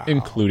that's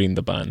including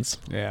the buns.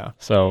 Yeah.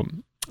 So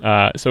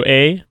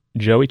A,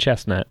 Joey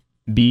Chestnut.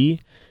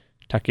 B,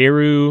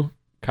 Takeru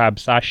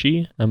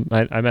Kabsashi.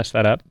 I messed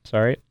that up.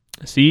 Sorry.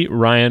 C,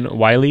 Ryan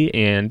Wiley.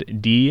 And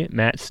D,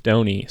 Matt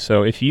Stoney.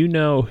 So if you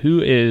know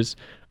who is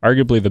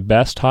arguably the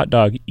best hot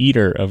dog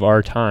eater of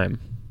our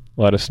time,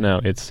 let us know.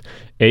 It's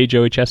A,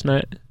 Joey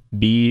Chestnut,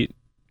 B,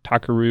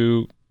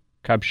 Takeru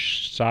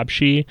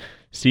Kabsashi,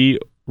 C,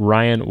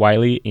 Ryan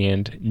Wiley,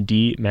 and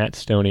D, Matt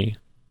Stoney.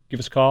 Give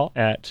us a call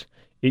at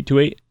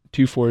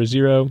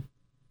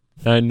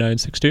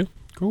 828-240-9962.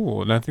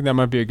 Cool. And I think that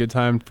might be a good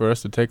time for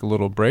us to take a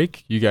little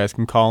break. You guys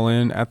can call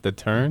in at the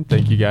turn.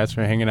 Thank you guys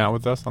for hanging out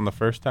with us on the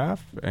first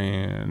half,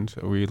 and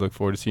we look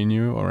forward to seeing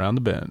you around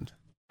the bend.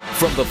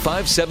 From the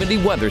 570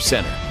 Weather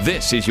Center,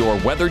 this is your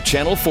Weather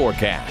Channel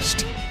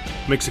forecast.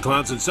 Mix of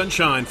clouds and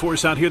sunshine for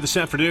us out here this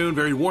afternoon.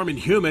 Very warm and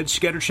humid.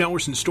 Scattered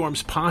showers and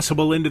storms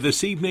possible into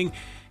this evening.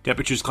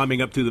 Temperatures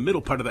climbing up through the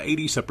middle part of the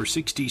 80s, upper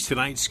 60s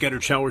tonight.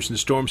 Scattered showers and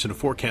storms in a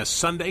forecast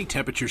Sunday.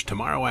 Temperatures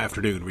tomorrow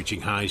afternoon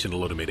reaching highs in the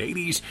low to mid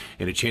 80s.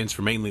 And a chance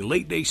for mainly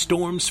late day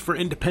storms for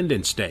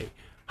Independence Day.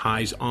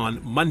 Highs on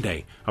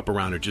Monday up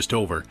around or just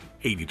over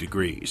 80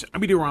 degrees.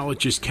 I'm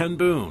meteorologist Ken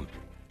Boone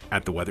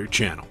at the Weather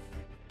Channel.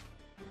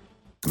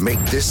 Make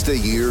this the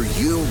year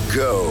you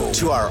go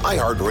to our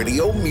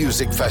iHeartRadio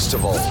Music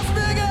Festival.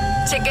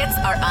 Tickets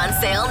are on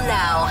sale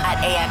now at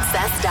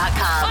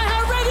AXS.com.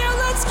 iHeartRadio,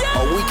 let's go!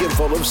 A weekend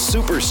full of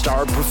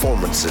superstar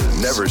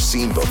performances, never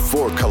seen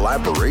before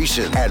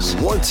collaboration, and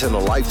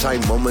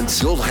once-in-a-lifetime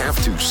moments you'll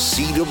have to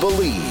see to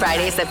believe.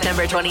 Friday,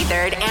 September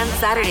 23rd and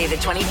Saturday the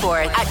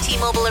 24th at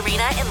T-Mobile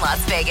Arena in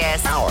Las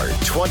Vegas. Our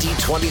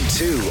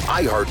 2022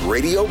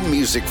 iHeartRadio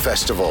Music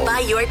Festival. Buy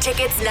your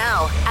tickets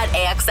now at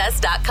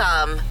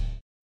AXS.com.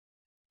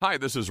 Hi,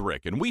 this is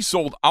Rick, and we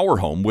sold our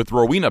home with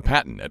Rowena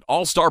Patton at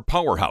All-Star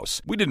Powerhouse.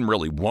 We didn't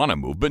really want to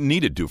move, but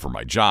needed to for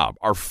my job.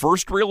 Our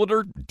first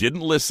realtor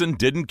didn't listen,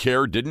 didn't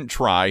care, didn't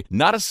try.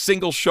 Not a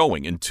single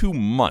showing in 2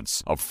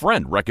 months. A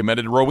friend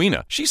recommended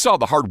Rowena. She saw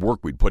the hard work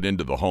we'd put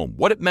into the home,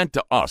 what it meant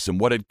to us, and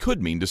what it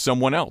could mean to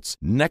someone else.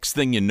 Next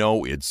thing you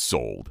know, it's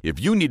sold. If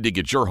you need to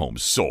get your home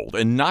sold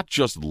and not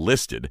just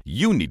listed,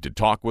 you need to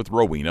talk with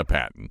Rowena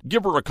Patton.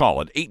 Give her a call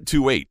at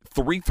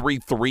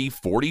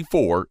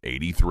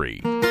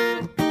 828-333-4483.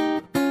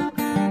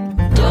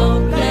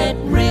 Don't let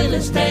real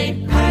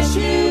estate pass pass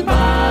you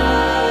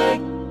by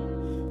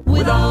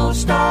with All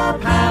Star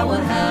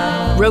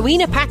Powerhouse.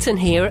 Rowena Patton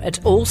here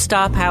at All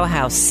Star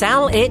Powerhouse.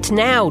 Sell it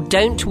now.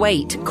 Don't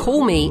wait.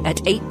 Call me at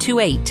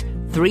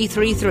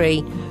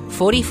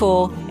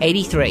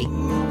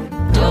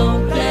 828-333-4483.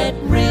 Don't let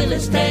real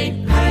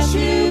estate pass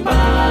you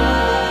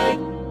by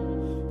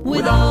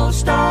with All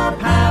Star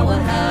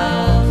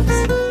Powerhouse.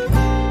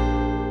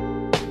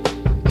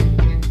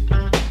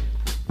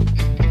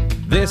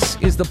 This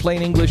is the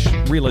Plain English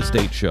Real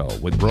Estate Show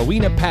with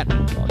Rowena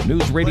Patton on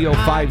News Radio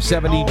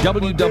 570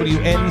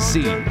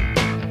 WWNC.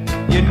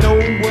 You know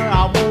where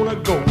I wanna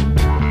go.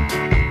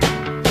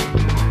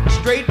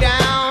 Straight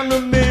down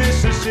the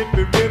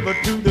Mississippi River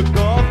to the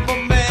Gulf of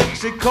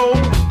Mexico.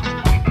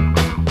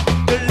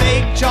 To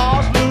Lake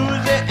Charles,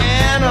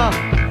 Louisiana.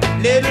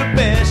 Little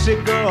Bessie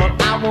girl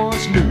I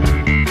once knew.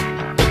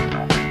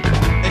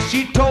 And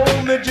she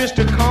told me just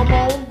to come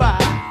on by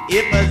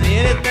if there's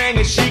anything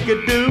that she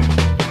could do.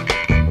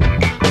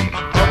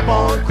 Up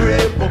on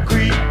Cripple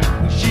Creek,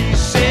 she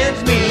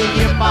sends me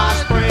if I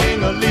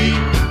spring a leak.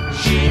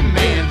 She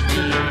mends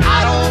me.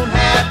 I don't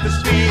have to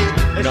speak.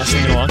 You're not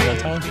singing along that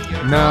time?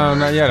 No,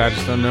 not yet. I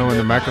just don't know when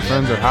the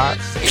microphones are hot.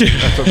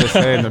 That's what they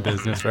say in the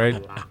business,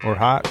 right? Or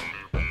hot.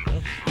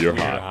 You're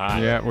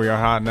hot. Yeah, we are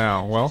hot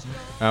now. Well,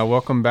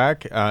 welcome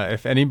back.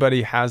 If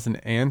anybody has an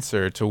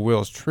answer to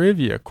Will's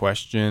trivia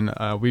question,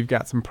 we've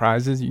got some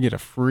prizes. You get a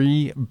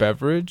free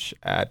beverage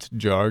at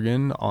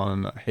Jargon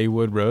on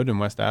Haywood Road in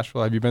West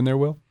Asheville. Have you been there,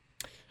 Will?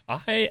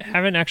 I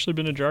haven't actually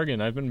been to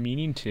Jargon. I've been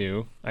meaning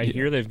to. I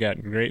hear they've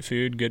got great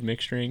food, good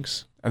mixed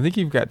drinks. I think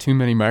you've got too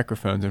many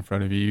microphones in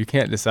front of you. You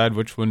can't decide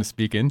which one to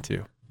speak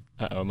into.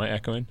 Uh-oh, am I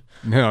echoing?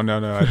 No.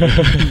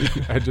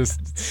 I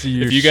just see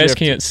you. If you guys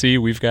can't see,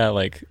 we've got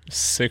like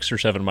 6 or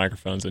 7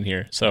 microphones in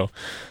here. So,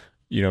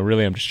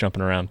 really, I'm just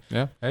jumping around.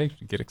 Yeah. Hey,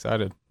 get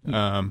excited.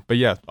 But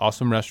yeah,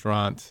 awesome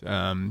restaurant.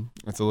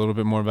 It's a little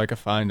bit more of like a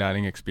fine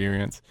dining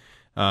experience.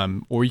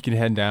 Or you can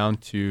head down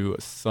to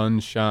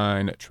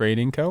Sunshine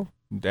Trading Co.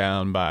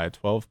 down by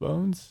 12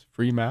 Bones,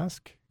 free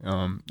mask.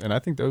 And I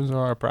think those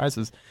are our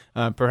prizes.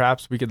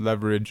 Perhaps we could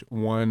leverage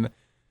one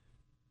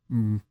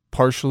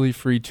partially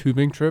free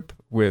tubing trip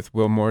with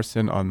Will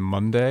Morrison on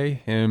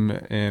Monday, him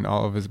and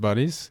all of his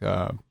buddies.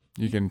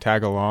 You can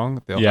tag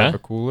along. They'll have a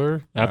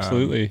cooler.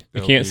 Absolutely.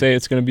 I can't say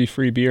it's going to be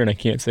free beer, and I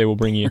can't say we'll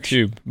bring you a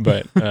tube,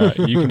 but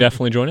you can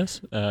definitely join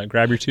us.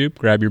 Grab your tube,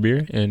 grab your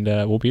beer, and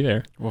we'll be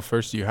there. Well,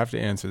 first you have to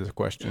answer this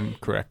question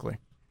correctly.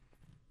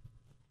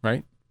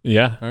 Right?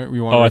 Yeah. All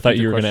right, I thought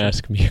you were going to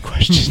ask me a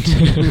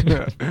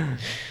question.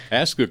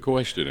 Ask the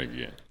question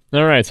again.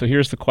 All right, so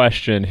here's the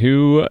question.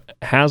 Who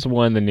has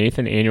won the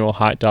Nathan Annual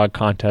Hot Dog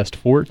Contest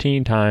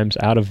 14 times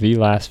out of the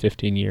last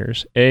 15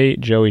 years? A,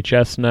 Joey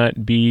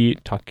Chestnut, B,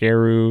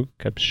 Takeru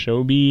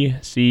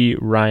Kipchoge, C,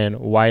 Ryan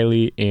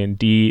Wiley, and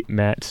D,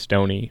 Matt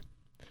Stoney.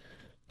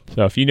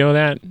 So if you know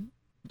that,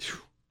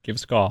 give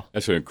us a call.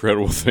 That's an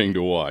incredible thing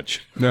to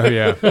watch. No,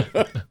 yeah.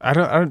 I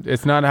don't.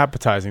 It's not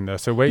appetizing though.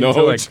 So wait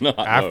until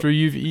after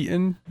you've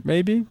eaten,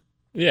 maybe.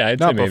 Yeah, I'd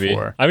say maybe.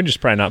 Before. I would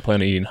just probably not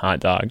plan on eating hot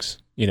dogs.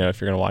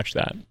 If you're going to watch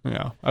that.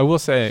 Yeah. I will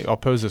say, I'll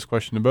pose this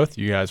question to both of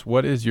you guys.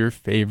 What is your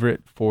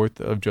favorite 4th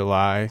of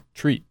July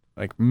treat?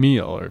 Like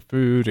meal or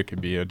food? It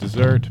could be a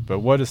dessert. But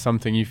what is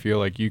something you feel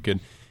like you could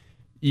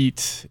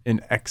eat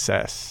in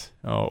excess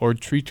or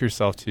treat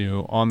yourself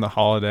to on the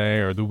holiday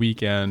or the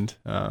weekend?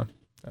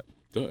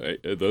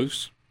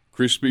 Those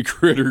crispy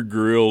critter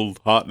grilled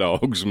hot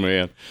dogs,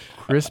 man.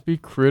 Crispy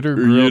critter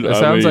grilled. It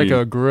sounds like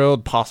a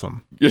grilled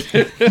possum.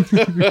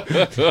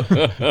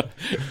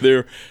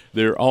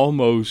 They're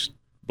almost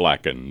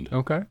blackened.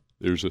 Okay.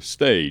 There's a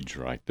stage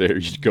right there.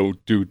 You go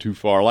too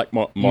far, like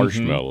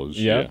marshmallows.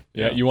 Mm-hmm.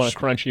 Yeah. You want it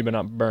crunchy but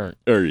not burnt.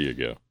 There you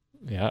go.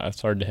 Yeah,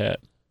 that's hard to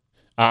hit.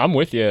 I'm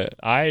with you.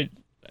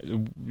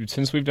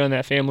 Since we've done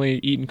that family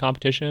eating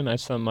competition,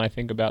 that's something I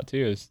think about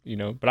too. Is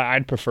but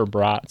I'd prefer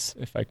brats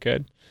if I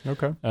could.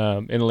 Okay.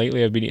 And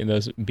lately I've been eating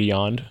those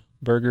Beyond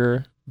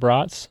Burger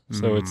brats.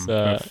 So it's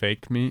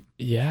fake meat.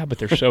 Yeah, but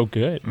they're so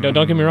good. No,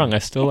 don't get me wrong. I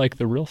still like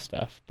the real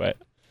stuff, but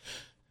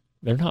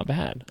they're not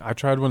bad. I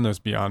tried one of those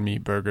Beyond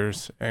Meat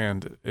burgers,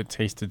 and it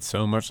tasted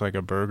so much like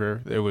a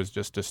burger. It was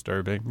just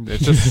disturbing.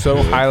 It's just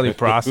so highly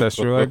processed.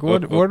 You're like,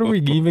 what are we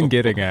even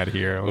getting at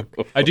here?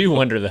 I do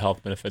wonder the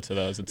health benefits of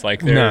those. It's like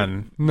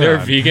they're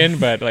vegan,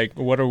 but like,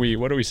 what are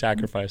we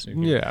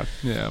sacrificing? Yeah.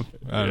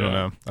 I don't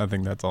know. I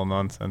think that's all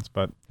nonsense,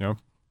 but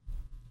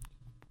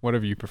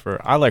whatever you prefer.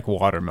 I like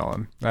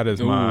watermelon. That is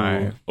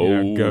my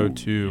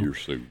go-to. You're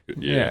so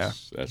good.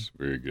 Yes, that's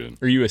very good.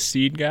 Are you a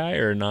seed guy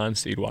or a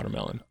non-seed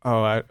watermelon?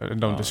 Oh, I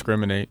don't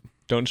discriminate.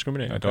 Don't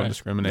discriminate? I don't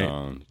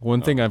discriminate.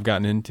 One thing I've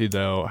gotten into,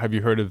 though, have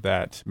you heard of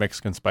that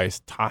Mexican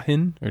spice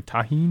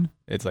Tajín?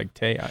 It's like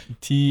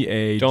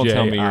T-A-J-I-N. Don't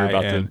tell me you're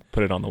about to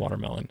put it on the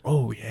watermelon.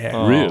 Oh,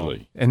 yeah.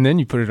 Really? And then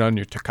you put it on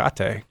your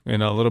tecate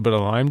and a little bit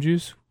of lime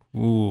juice.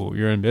 Ooh,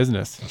 you're in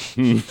business.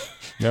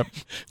 Yep.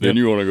 Then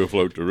you want to go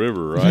float the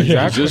river, right?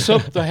 Exactly.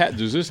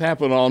 Does this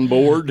happen on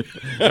board?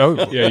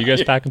 Oh, Yeah, you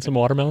guys packing some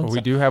watermelons?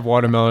 we do have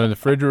watermelon in the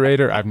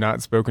refrigerator. I've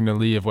not spoken to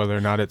Lee of whether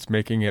or not it's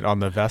making it on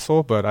the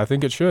vessel, but I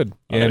think it should.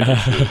 And,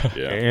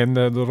 Yeah. and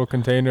the little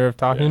container of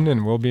talking,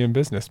 and we'll be in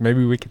business.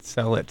 Maybe we could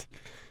sell it.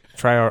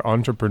 Try our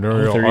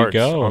entrepreneurial there you arts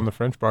go. on the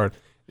French bar.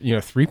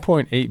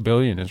 3.8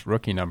 billion is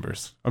rookie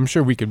numbers. I'm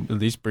sure we could at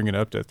least bring it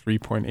up to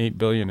 3.8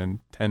 billion in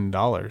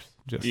 $10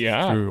 just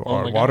through Oh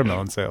our my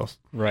watermelon sales.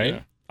 Right? Yeah.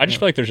 I just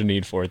feel like there's a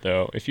need for it,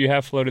 though. If you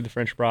have floated the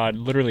French Broad,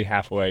 literally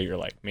halfway, you're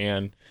like,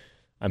 man,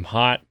 I'm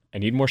hot. I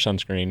need more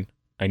sunscreen.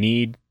 I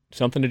need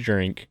something to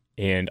drink,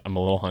 and I'm a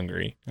little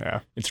hungry. Yeah.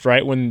 It's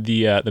right when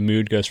the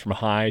mood goes from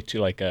high to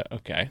like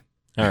okay,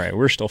 all right,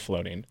 we're still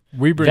floating.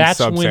 We bring That's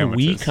sub when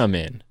sandwiches. we come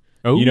in.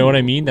 Oh, You know what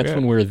I mean? That's yeah.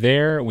 when we're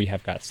there. We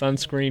have got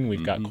sunscreen.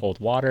 We've got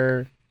cold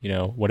water.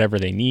 Whatever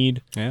they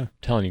need. Yeah. I'm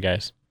telling you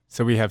guys.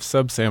 So we have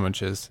sub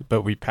sandwiches,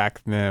 but we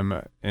pack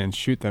them and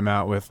shoot them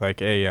out with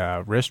like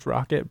a wrist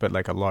rocket, but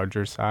like a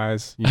larger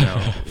size.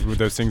 With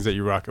those things that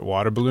you rocket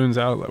water balloons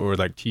out, or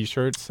like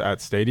T-shirts at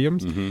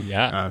stadiums.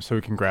 Yeah. So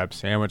we can grab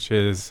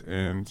sandwiches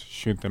and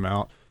shoot them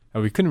out.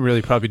 We couldn't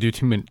really probably do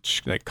too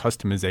much like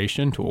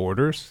customization to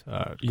orders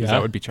because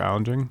that would be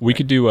challenging. We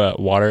could do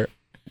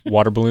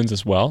water balloons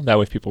as well. That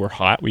way, if people were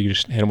hot, we could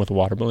just hit them with a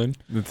water balloon.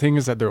 The thing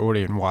is that they're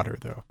already in water,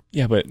 though.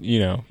 Yeah, but you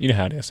know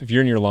how it is. If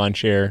you're in your lawn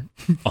chair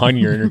on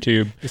your inner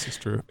tube, This is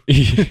true.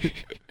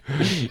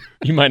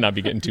 you might not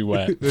be getting too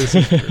wet. This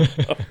is true.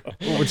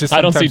 Which is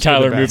I don't see sometimes for the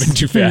Tyler moving best.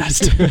 too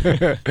fast.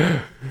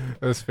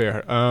 That's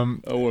fair. I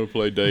want to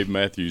play Dave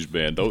Matthews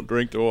Band. Don't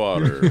drink the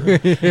water.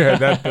 Yeah,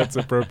 that's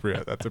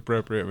appropriate. That's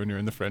appropriate when you're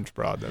in the French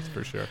Broad, that's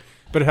for sure.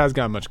 But it has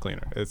gotten much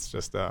cleaner. It's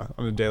just on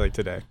a day like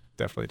today,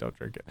 definitely don't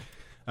drink it.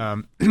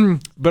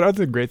 But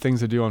other great things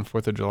to do on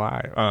 4th of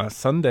July.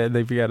 Sunday,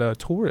 they've got a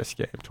tourist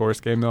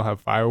game. They'll have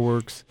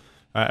fireworks.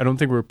 I don't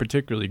think we're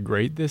particularly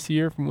great this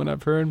year from what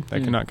I've heard. I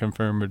cannot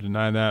confirm or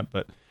deny that.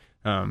 But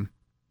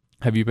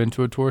have you been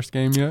to a tourist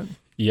game yet?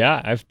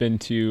 Yeah, I've been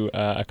to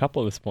a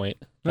couple at this point.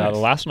 Nice. The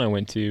last one I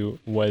went to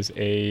was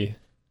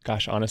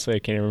honestly, I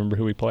can't even remember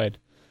who we played.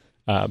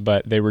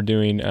 But they were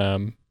doing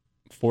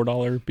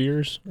 $4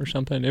 beers or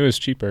something. It was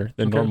cheaper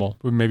than normal.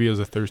 Well, maybe it was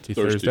a Thirsty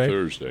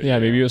Thursday. Yeah,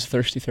 maybe it was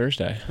Thirsty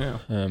Thursday.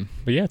 Yeah.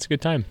 But yeah, it's a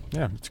good time.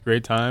 Yeah, it's a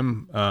great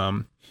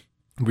time.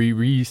 We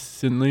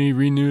recently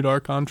renewed our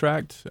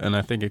contract and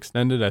I think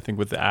extended. I think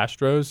with the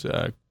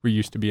Astros, we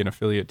used to be an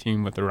affiliate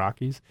team with the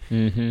Rockies.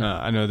 Mm-hmm.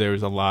 I know there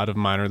was a lot of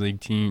minor league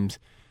teams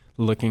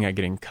looking at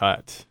getting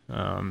cut.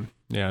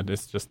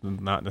 It's just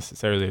not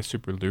necessarily a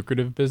super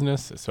lucrative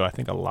business. So I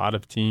think a lot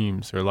of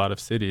teams or a lot of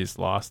cities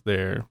lost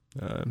their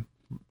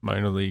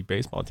minor league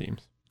baseball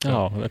teams.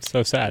 Oh, that's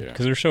so sad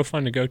because they're so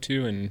fun to go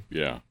to, and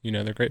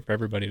they're great for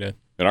everybody to.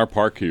 And our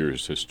park here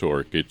is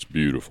historic. It's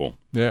beautiful.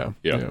 Yeah.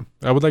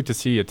 I would like to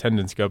see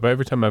attendance go, but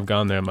every time I've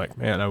gone there, I'm like,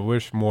 man, I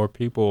wish more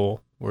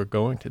people were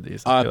going to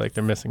these. I feel like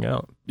they're missing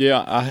out.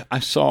 Yeah, I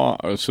saw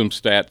some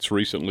stats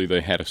recently.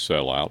 They had a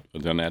sellout.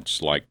 Then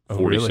that's like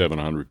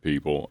 4,700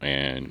 people,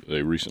 and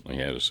they recently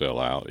had a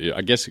sellout.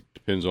 I guess it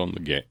depends on the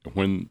game.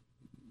 When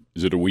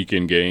is it a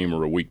weekend game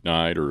or a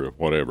weeknight or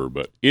whatever?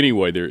 But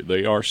anyway,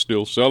 they are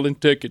still selling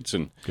tickets,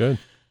 and good.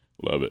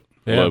 Love it.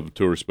 Yeah. Love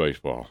tourist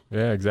baseball.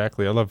 Yeah,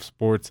 exactly. I love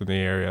sports in the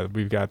area.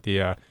 We've got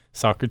the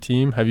soccer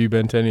team. Have you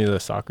been to any of the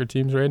soccer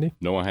teams, Randy?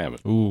 No, I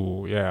haven't.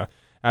 Ooh, yeah.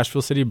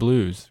 Asheville City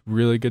Blues,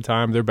 really good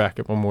time. They're back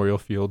at Memorial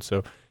Field,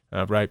 so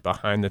right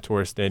behind the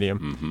tourist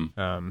stadium.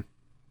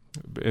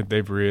 Mm-hmm.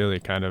 They've really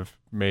kind of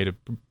made a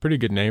pretty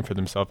good name for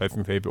themselves. I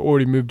think they've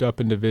already moved up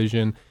in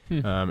division,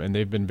 and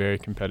they've been very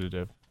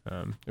competitive.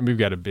 And we've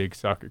got a big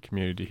soccer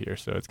community here,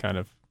 so it's kind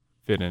of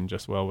fit in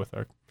just well with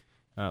our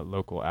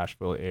local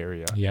Asheville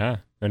area. Yeah.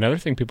 Another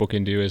thing people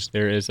can do is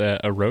there is a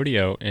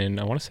rodeo in,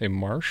 I want to say,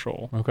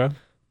 Marshall. Okay.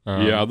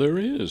 Yeah, there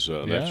is.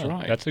 That's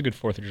right. That's a good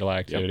 4th of July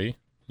activity.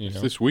 Yep.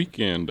 It's this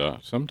weekend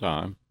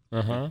sometime.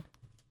 Uh-huh.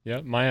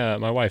 Yeah,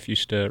 my wife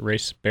used to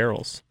race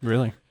barrels.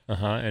 Really?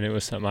 And it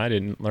was something I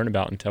didn't learn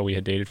about until we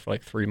had dated for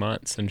like 3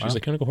 months. And she was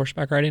like, "Can I go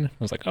horseback riding?" I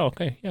was like, "Oh,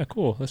 okay, yeah,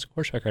 cool. Let's go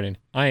horseback riding."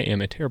 I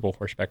am a terrible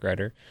horseback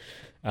rider.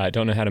 I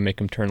don't know how to make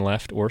them turn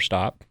left or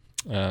stop.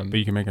 But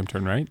you can make them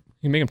turn right?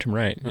 You can make them turn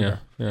right, okay.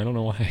 Yeah, I don't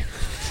know why.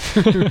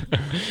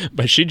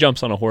 But she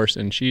jumps on a horse,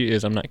 and she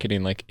is, I'm not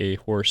kidding, like a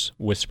horse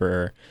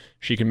whisperer.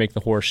 She can make the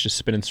horse just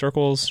spin in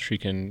circles. She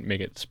can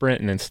make it sprint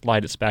and then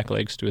slide its back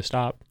legs to a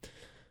stop.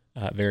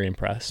 Very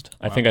impressed.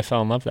 Wow. I think I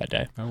fell in love that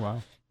day. Oh,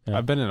 wow. Yeah.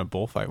 I've been in a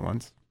bullfight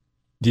once.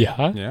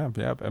 Yeah? Yeah.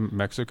 In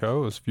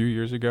Mexico, it was a few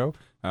years ago.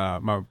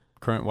 My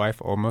current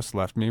wife almost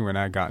left me when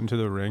I got into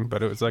the ring,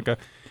 but it was like a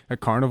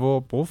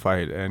carnival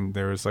bullfight, and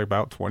there was like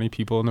about 20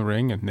 people in the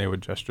ring, and they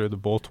would gesture the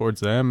bull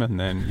towards them, and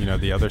then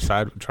the other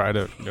side would try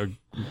to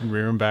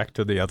rear him back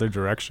to the other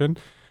direction.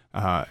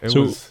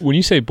 When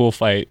you say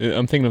bullfight,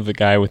 I'm thinking of the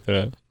guy with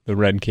the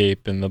red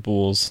cape and the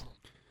bulls.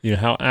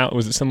 How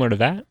was it similar to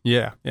that?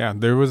 Yeah.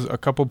 There was a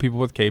couple people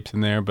with capes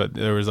in there, but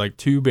there was like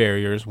 2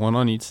 barriers, one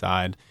on each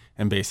side,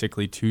 and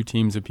basically 2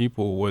 teams of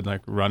people would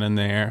like run in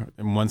there,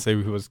 and once they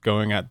was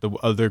going at the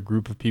other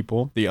group of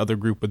people, the other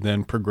group would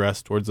then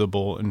progress towards the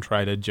bull and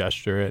try to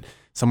gesture it.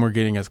 Some were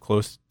getting as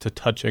close to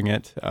touching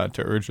it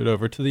to urge it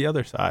over to the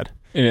other side.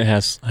 And it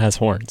has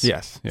horns.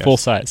 Yes. Full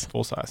size.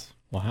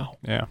 Wow.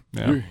 Yeah.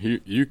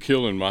 You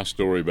killing my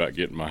story about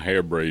getting my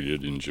hair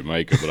braided in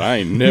Jamaica, but I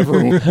ain't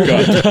never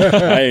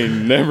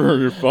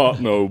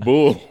fought no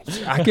bull.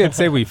 I can't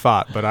say we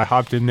fought, but I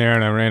hopped in there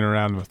and I ran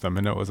around with them,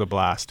 and it was a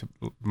blast.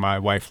 My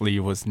wife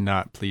Lee was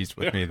not pleased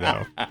with me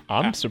though.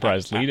 I'm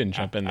surprised Lee didn't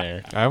jump in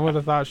there. I would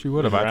have thought she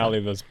would have. Rally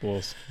those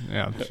bulls.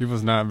 Yeah, she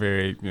was not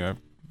very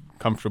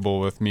comfortable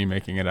with me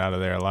making it out of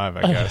there alive,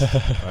 I guess.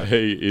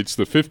 Hey, it's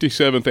the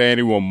 57th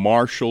annual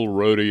Marshall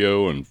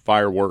Rodeo and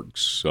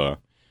Fireworks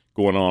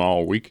going on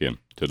all weekend,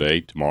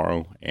 today,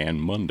 tomorrow, and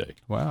Monday.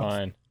 Wow.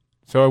 Fine.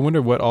 So I wonder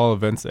what all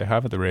events they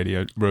have at the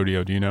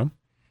rodeo. Do you know?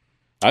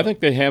 I think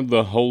they have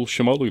the whole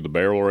shimoli, the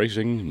barrel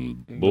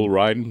racing, and bull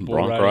riding,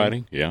 bronc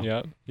riding.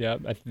 Yeah.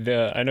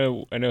 I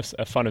know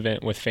a fun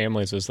event with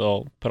families is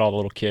they'll put all the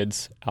little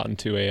kids out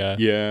into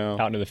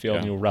out into the field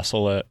and you'll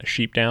wrestle a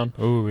sheep down.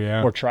 Oh,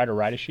 yeah. Or try to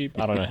ride a sheep.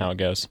 I don't know how it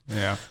goes.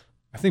 Yeah.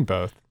 I think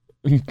both.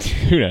 Who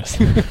knows?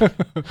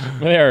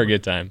 They are a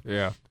good time.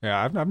 Yeah.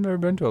 I've never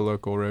been to a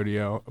local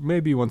rodeo.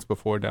 Maybe once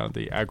before down at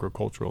the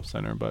agricultural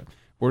center, but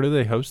where do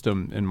they host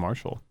them in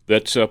Marshall?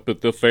 That's up at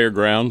the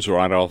fairgrounds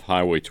right off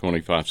Highway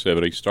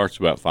 2570. Starts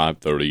about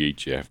 5:30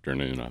 each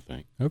afternoon, I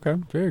think. Okay,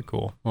 very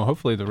cool. Well,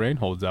 hopefully the rain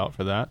holds out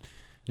for that.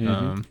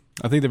 Mm-hmm.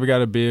 I think they've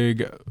got a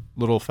big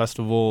little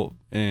festival.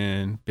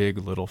 Great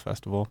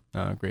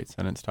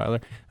sentence,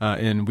 Tyler.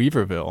 In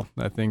Weaverville.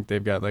 I think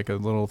they've got like a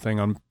little thing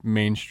on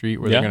Main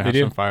Street where they're going to have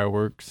some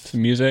fireworks.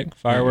 Some music,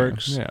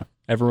 fireworks. Yeah.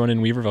 Everyone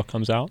in Weaverville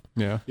comes out.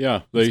 Yeah.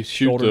 Yeah, they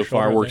shoot the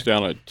fireworks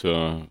down at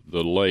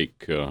the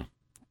lake. I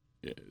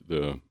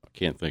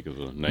can't think of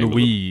the name.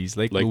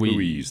 Lake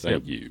Louise.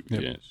 Thank you.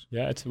 Yep. Yes.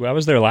 Yeah, I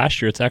was there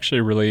last year. It's actually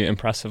a really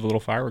impressive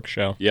little fireworks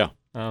show. Yeah.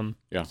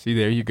 See,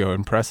 there you go.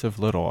 Impressive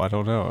little. I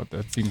don't know.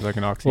 That seems like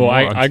an oxymoron.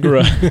 Well,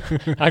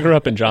 I grew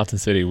up in Johnson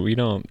City. We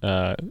don't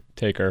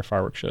take our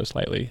fireworks shows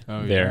lightly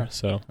there.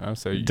 So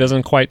it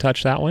doesn't quite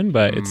touch that one,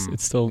 but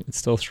it's still a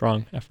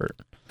strong effort.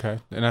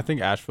 Okay. And I think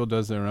Asheville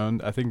does their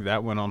own. I think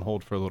that went on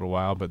hold for a little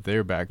while, but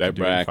they're back to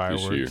doing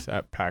fireworks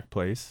at Pack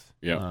Place.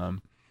 Yeah.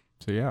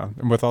 So yeah,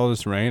 and with all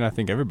this rain, I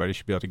think everybody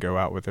should be able to go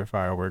out with their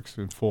fireworks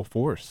in full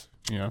force.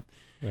 There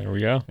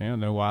we go. Yeah,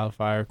 no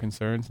wildfire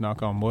concerns.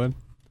 Knock on wood.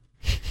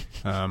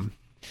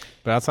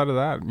 But outside of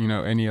that,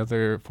 any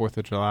other 4th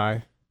of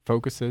July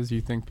focuses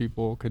you think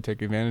people could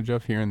take advantage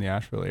of here in the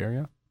Asheville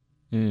area?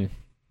 I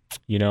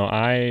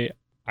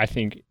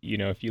think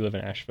if you live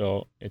in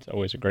Asheville, it's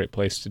always a great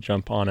place to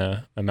jump on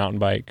a mountain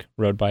bike,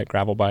 road bike,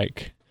 gravel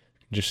bike.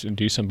 Just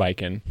do some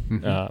biking.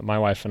 Mm-hmm. My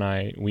wife and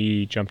I,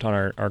 we jumped on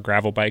our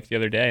gravel bike the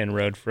other day and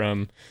rode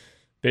from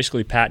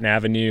basically Patton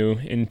Avenue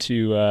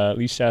into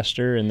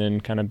Leicester and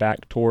then kind of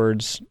back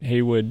towards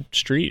Haywood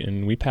Street.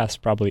 And we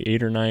passed probably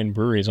 8 or 9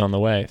 breweries on the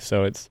way.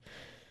 So it's,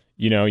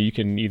 you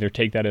can either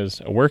take that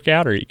as a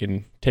workout or you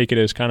can take it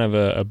as kind of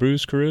a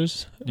booze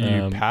cruise.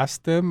 You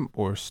passed them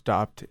or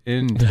stopped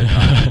into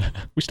them?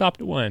 We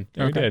stopped at one.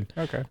 Yeah, okay. We did.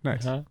 Okay,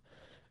 nice.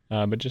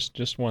 But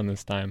just one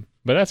this time.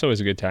 But that's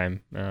always a good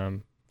time.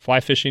 Fly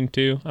fishing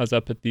too. I was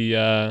up at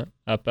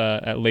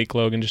at Lake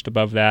Logan, just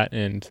above that,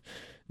 and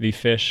the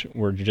fish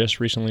were just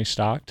recently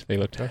stocked. They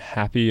looked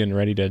happy and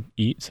ready to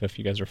eat. So if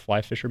you guys are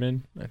fly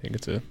fishermen, I think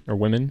or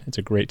women, it's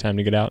a great time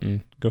to get out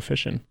and go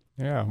fishing.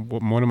 Yeah,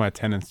 one of my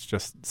tenants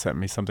just sent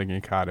me something he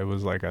caught. It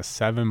was like a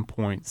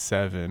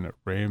 7.7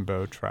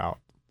 rainbow trout,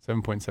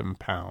 7.7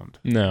 pound.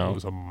 No, it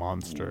was a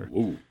monster.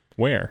 Ooh.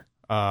 Where?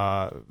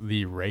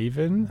 The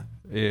Raven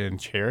in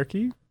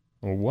Cherokee.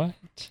 What?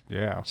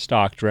 Yeah,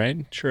 stocked,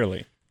 right?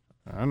 Surely.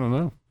 I don't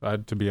know.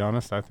 To be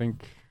honest, I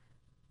think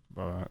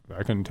I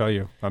couldn't tell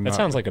you.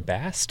 Sounds like a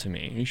bass to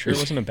me. Are you sure it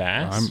wasn't a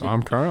bass?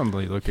 I'm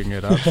currently looking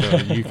it up, so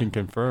you can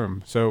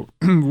confirm. So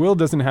Will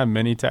doesn't have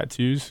many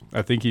tattoos.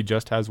 I think he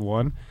just has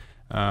one,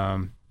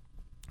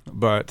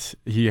 but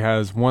he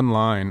has one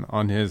line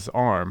on his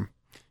arm,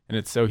 and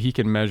it's so he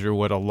can measure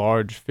what a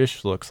large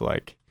fish looks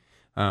like.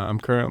 I'm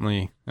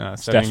currently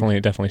it's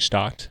definitely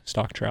stocked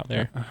trout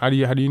there. How do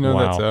you know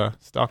that's a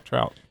stocked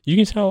trout? You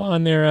can tell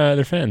on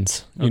their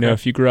fins. Okay.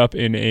 If you grew up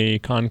in a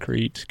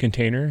concrete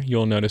container,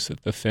 you'll notice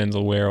that the fins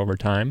will wear over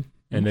time,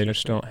 and they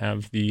just don't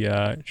have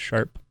the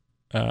sharp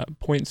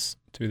points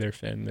to their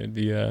fin,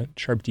 the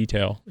sharp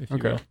detail, if you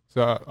will.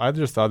 So I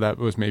just thought that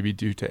was maybe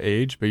due to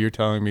age, but you're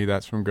telling me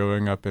that's from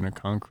growing up in a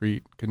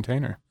concrete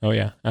container. Oh,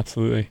 yeah,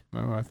 absolutely.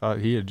 Oh, I thought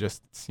he had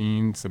just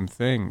seen some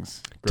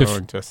things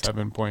growing to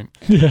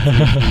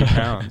 7.3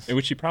 pounds.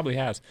 Which he probably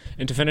has.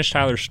 And to finish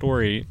Tyler's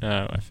story,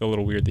 I feel a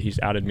little weird that he's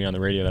outed me on the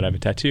radio that I have a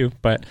tattoo,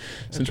 but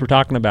since we're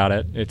talking about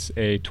it, it's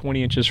a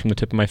 20 inches from the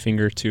tip of my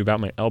finger to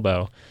about my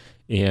elbow,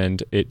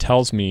 and it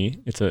tells me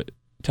if a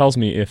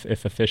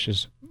fish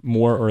is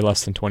more or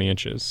less than 20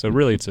 inches. So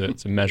really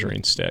it's a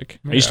measuring stick.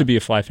 Yeah. I used to be a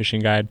fly fishing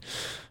guide.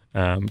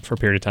 for a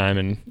period of time,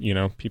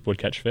 and people would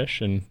catch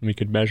fish, and we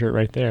could measure it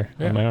right there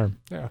on my arm.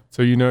 Yeah.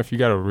 So if you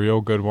got a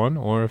real good one,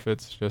 or if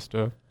it's just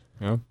a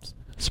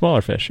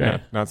smaller fish,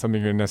 not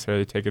something you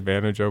necessarily take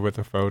advantage of with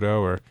a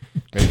photo, or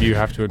maybe you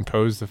have to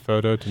impose the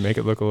photo to make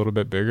it look a little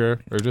bit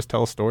bigger, or just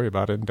tell a story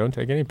about it and don't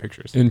take any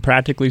pictures. And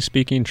practically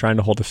speaking, trying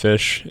to hold a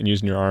fish and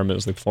using your arm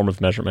as the form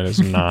of measurement is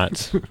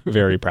not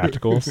very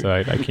practical. So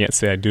I can't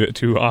say I do it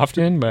too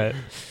often, but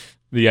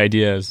the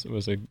idea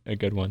was a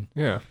good one.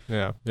 Yeah.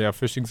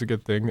 Fishing's a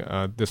good thing.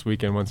 This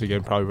weekend, once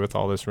again, probably with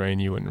all this rain,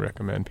 you wouldn't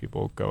recommend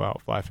people go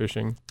out fly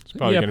fishing. It's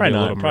probably going to be a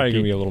little murky. Probably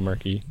going to be a little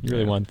murky. You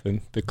really want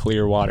the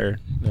clear water.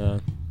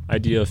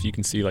 Ideal if you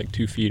can see like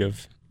 2 feet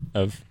of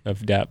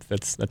depth.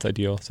 That's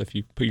ideal. So if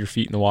you put your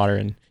feet in the water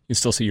and you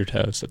still see your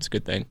toes, that's a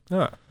good thing.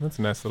 That's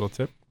a nice little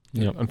tip.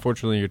 Yep.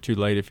 Unfortunately, you're too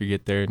late if you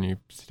get there and you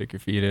stick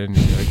your feet in and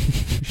you're like,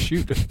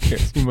 shoot, I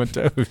can't see my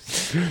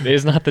toes.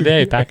 Today's not the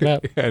day. Pack it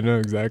up. Yeah, I know,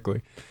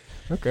 exactly.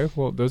 Okay,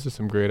 well, those are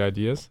some great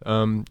ideas.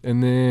 And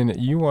then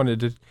you wanted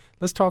to,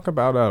 let's talk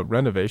about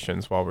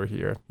renovations while we're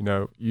here.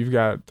 You've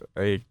got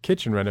a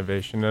kitchen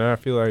renovation, and I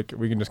feel like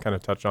we can just kind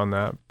of touch on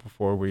that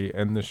before we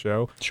end the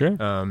show. Sure.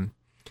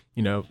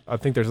 I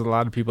think there's a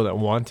lot of people that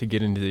want to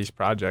get into these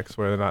projects,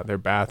 whether or not they're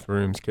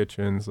bathrooms,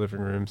 kitchens,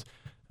 living rooms.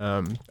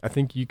 I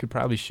think you could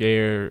probably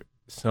share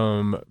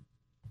some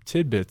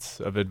tidbits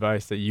of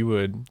advice that you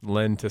would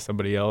lend to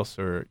somebody else,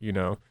 or,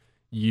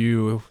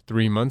 you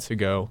 3 months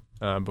ago,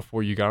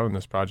 before you got on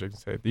this project,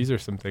 and say, these are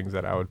some things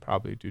that I would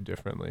probably do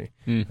differently.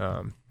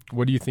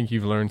 What do you think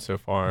you've learned so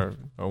far,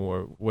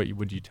 or what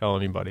would you tell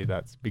anybody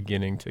that's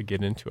beginning to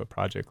get into a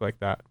project like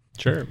that?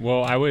 Sure.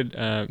 Well, I would,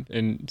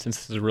 and since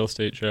this is a real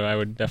estate show, I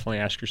would definitely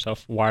ask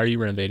yourself, why are you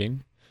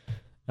renovating?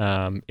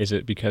 Is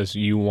it because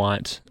you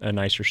want a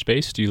nicer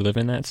space? Do you live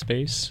in that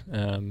space?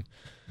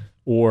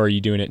 Or are you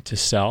doing it to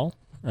sell?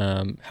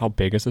 How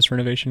big is this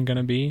renovation going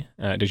to be?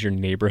 Does your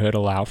neighborhood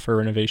allow for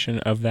renovation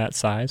of that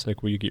size?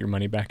 Like, will you get your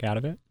money back out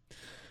of it?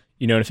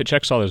 And if it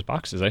checks all those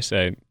boxes, I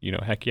say,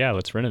 heck yeah,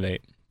 let's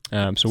renovate.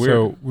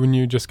 So when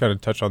you just kind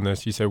of touch on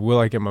this, you say, will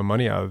I get my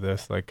money out of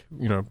this? Like,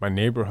 my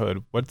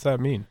neighborhood, what's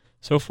that mean?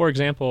 So for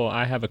example,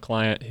 I have a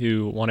client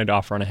who wanted to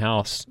offer on a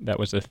house that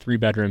was a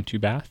 3-bedroom,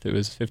 2-bath. It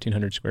was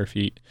 1,500 square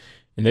feet,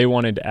 and they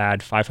wanted to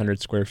add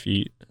 500 square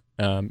feet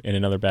in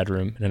another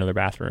bedroom and another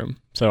bathroom.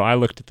 So I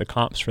looked at the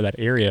comps for that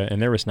area, and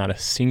there was not a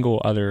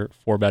single other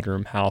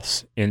 4-bedroom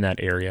house in that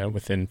area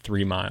within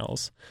 3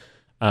 miles,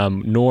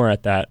 nor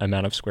at that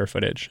amount of square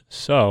footage.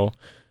 So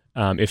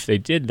if they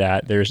did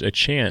that, there's a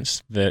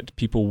chance that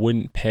people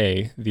wouldn't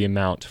pay the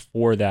amount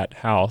for that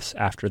house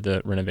after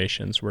the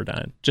renovations were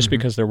done, just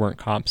because there weren't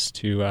comps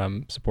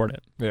to support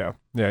it. Yeah.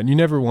 And you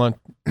never want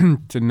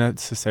to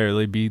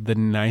necessarily be the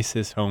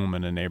nicest home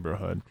in a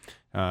neighborhood.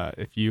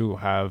 If you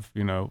have,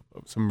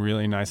 some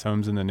really nice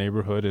homes in the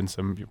neighborhood and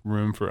some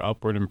room for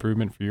upward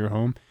improvement for your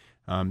home,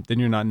 then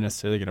you're not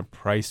necessarily going to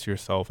price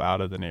yourself out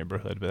of the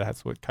neighborhood. But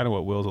that's what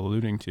Will's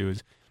alluding to,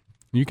 is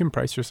you can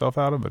price yourself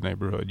out of a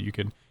neighborhood. You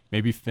can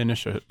maybe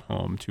finish a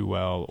home too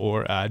well,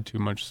 or add too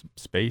much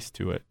space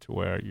to it to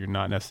where you're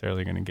not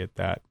necessarily going to get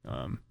that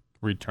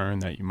return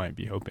that you might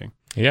be hoping.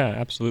 Yeah,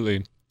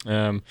 absolutely.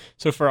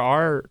 So for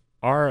our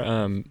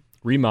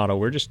remodel,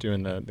 we're just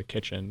doing the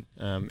kitchen.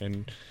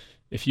 And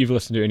if you've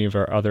listened to any of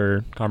our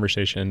other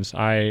conversations,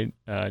 I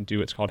do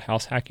what's called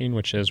house hacking,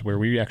 which is where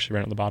we actually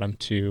rent at the bottom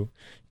to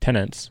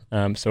tenants.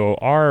 So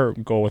our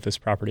goal with this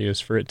property is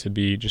for it to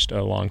be just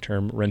a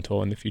long-term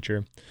rental in the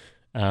future.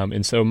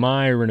 And so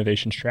my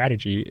renovation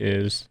strategy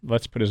is,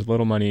 let's put as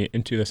little money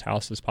into this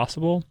house as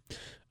possible,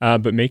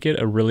 but make it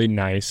a really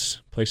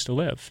nice place to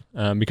live.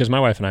 Because my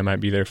wife and I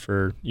might be there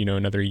for,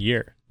 another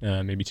year,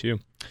 maybe 2.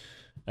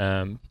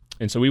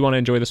 And so we want to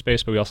enjoy the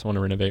space, but we also want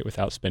to renovate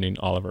without spending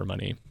all of our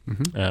money.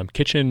 Mm-hmm.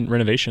 Kitchen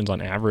renovations on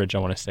average, I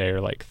want to say,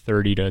 are like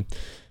 $30,000 to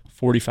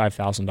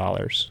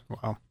 $45,000.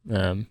 Wow.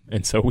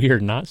 And so we are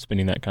not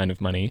spending that kind of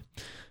money.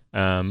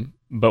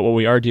 But what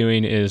we are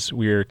doing is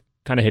we're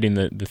kind of hitting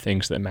the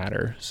things that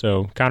matter.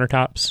 So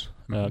countertops,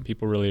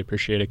 people really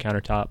appreciate a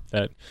countertop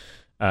that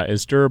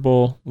is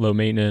durable, low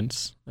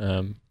maintenance.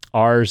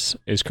 Ours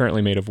is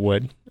currently made of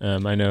wood.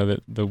 I know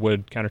that the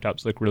wood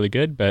countertops look really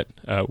good, but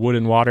wood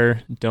and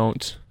water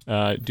don't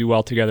do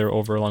well together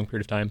over a long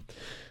period of time.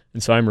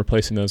 And so I'm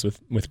replacing those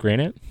with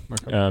granite.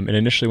 Okay. And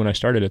initially when I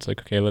started, it's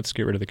like, okay, let's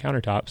get rid of the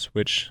countertops,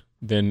 which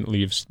then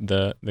leaves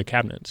the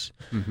cabinets.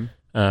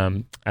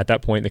 Mm-hmm. At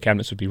that point, the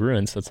cabinets would be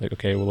ruined. So it's like,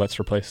 okay, well, let's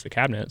replace the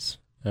cabinets.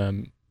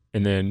 And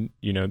then,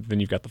 then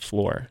you've got the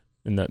floor.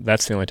 And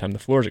that's the only time the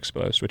floor is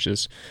exposed, which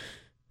is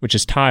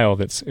tile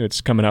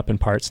it's coming up in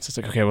parts. It's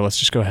like, okay, well, let's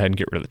just go ahead and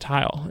get rid of the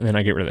tile. And then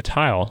I get rid of the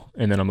tile,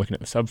 and then I'm looking at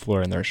the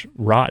subfloor, and there's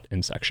rot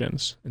in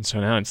sections. And so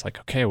now it's like,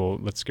 okay, well,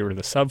 let's get rid of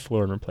the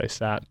subfloor and replace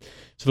that.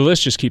 So the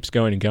list just keeps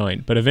going and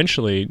going. But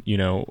eventually,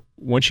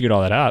 once you get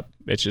all that up,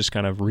 it's just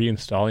kind of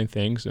reinstalling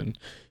things and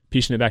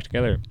piecing it back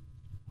together.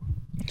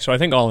 So I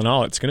think all in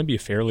all, it's going to be a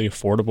fairly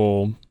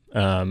affordable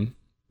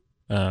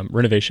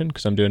renovation,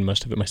 because I'm doing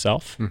most of it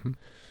myself.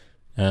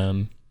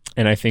 Mm-hmm.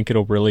 And I think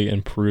it'll really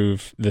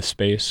improve the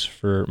space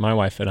for my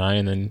wife and I,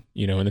 and then,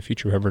 in the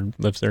future, whoever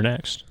lives there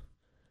next.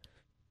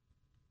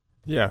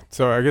 Yeah.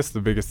 So I guess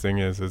the biggest thing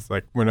is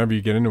like whenever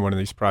you get into one of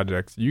these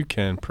projects, you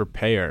can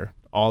prepare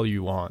all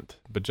you want.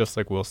 But just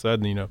like Will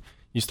said,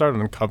 you start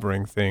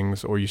uncovering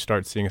things, or you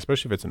start seeing,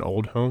 especially if it's an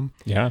old home.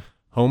 Yeah.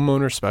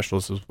 Homeowner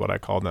specialists is what I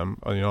call them.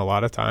 A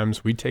lot of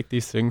times we take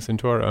these things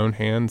into our own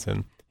hands,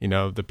 and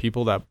the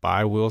people that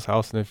buy Will's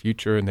house in the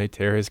future and they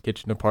tear his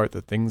kitchen apart,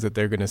 the things that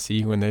they're going to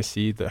see when they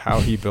see how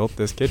he built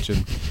this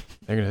kitchen,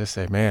 they're going to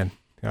say, man,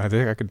 I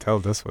think I could tell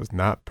this was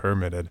not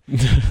permitted.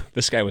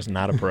 This guy was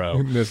not a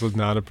pro. This was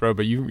not a pro.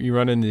 But you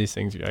run into these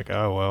things, you're like,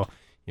 oh, well,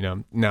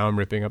 now I'm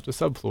ripping up the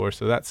subfloor.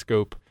 So that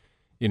scope,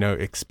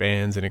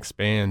 expands and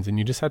expands. And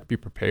you just have to be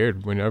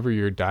prepared whenever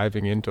you're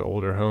diving into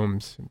older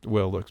homes.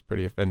 Will looks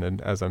pretty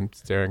offended as I'm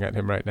staring at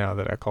him right now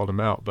that I called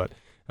him out. But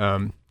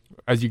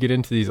as you get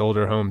into these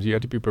older homes, you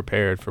have to be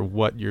prepared for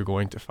what you're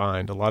going to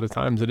find. A lot of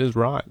times it is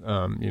rot,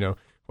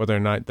 whether or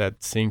not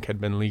that sink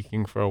had been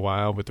leaking for a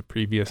while with the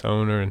previous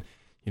owner. And,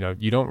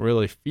 you don't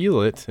really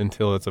feel it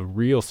until it's a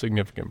real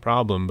significant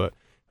problem. But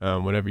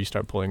whenever you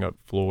start pulling up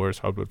floors,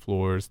 hardwood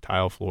floors,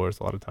 tile floors,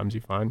 a lot of times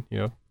you find,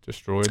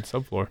 destroyed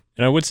subfloor.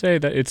 And I would say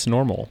that it's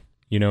normal.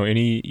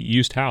 Any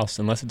used house,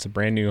 unless it's a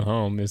brand new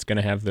home, is going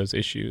to have those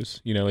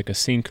issues. Like a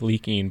sink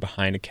leaking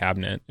behind a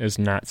cabinet is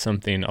not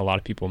something a lot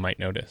of people might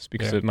notice,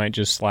 because it might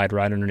just slide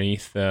right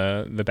underneath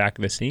the back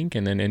of the sink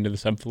and then into the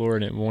subfloor,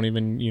 and it won't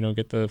even,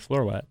 get the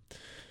floor wet.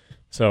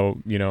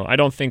 So, I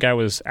don't think I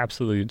was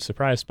absolutely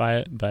surprised by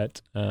it, but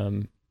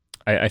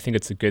I think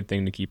it's a good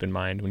thing to keep in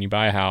mind. When you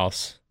buy a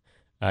house,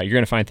 you're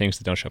going to find things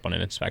that don't show up on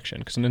an inspection,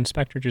 because an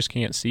inspector just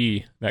can't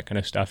see that kind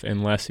of stuff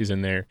unless he's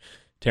in there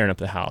tearing up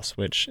the house,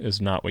 which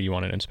is not what you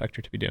want an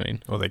inspector to be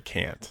doing. Well, they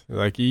can't.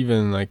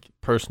 Even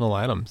personal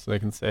items, they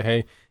can say,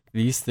 hey,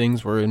 these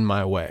things were in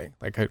my way.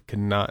 I could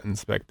not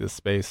inspect this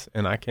space,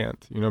 and I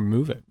can't,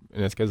 move it.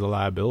 And it's because of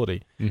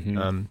liability.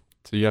 Mm-hmm.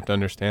 So you have to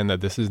understand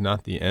that this is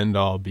not the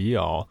end-all,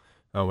 be-all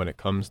when it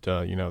comes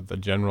to, the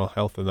general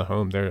health of the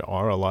home. There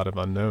are a lot of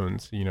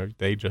unknowns.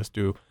 They just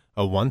do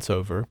a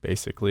once-over,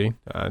 basically,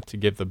 to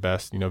give the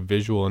best,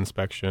 visual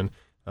inspection,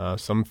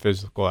 some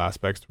physical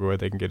aspects where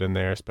they can get in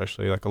there,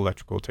 especially like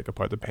electrical, take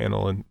apart the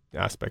panel and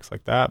aspects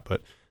like that.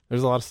 But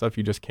there's a lot of stuff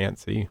you just can't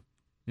see.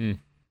 Yeah.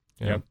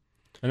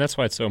 And that's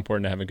why it's so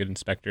important to have a good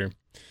inspector,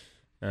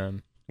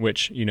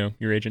 which,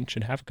 your agent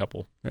should have a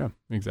couple. Yeah,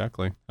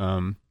 exactly.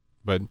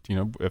 But,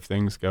 if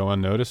things go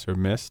unnoticed or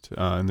missed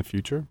in the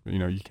future,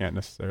 you can't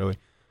necessarily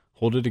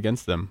hold it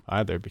against them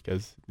either,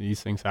 because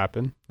these things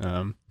happen.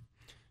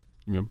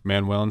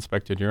 Manuel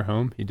inspected your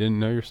home. He didn't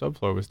know your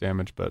subfloor was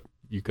damaged, but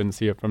you couldn't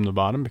see it from the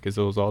bottom because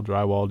it was all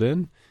drywalled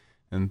in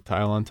and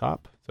tile on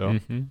top. So,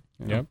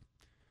 Yep.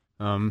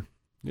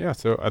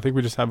 So I think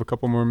we just have a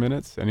couple more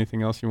minutes.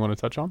 Anything else you want to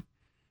touch on?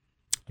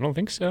 I don't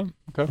think so.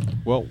 Okay.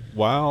 Well,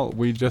 while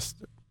we just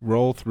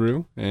roll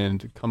through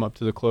and come up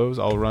to the close,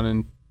 I'll run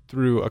in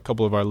through a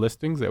couple of our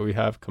listings that we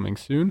have coming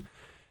soon.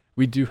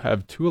 We do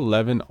have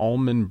 211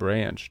 Almond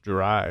Branch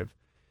Drive.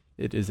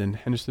 It is in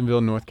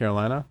Hendersonville, North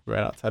Carolina,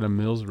 right outside of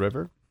Mills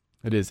River.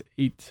 It is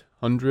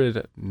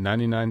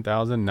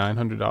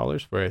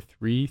 $899,900 for a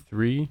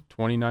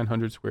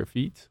 2,900 square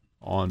feet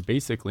on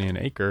basically an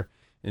acre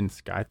in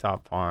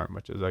Skytop Farm,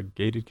 which is a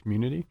gated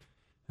community.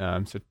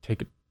 So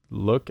take a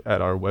look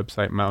at our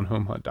website,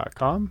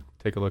 mountainhomehunt.com.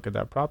 Take a look at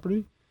that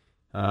property.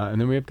 And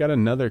then we've got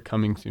another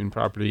coming soon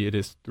property. It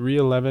is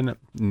 311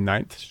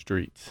 9th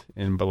Street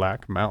in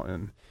Black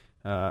Mountain.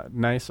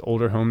 Nice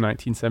older home,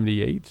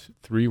 1978,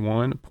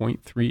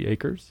 1.3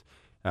 acres.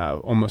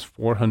 Almost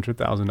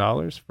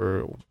 $400,000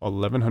 for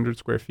 1,100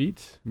 square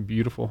feet.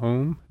 Beautiful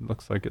home. It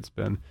looks like it's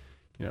been,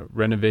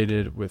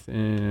 renovated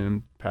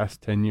within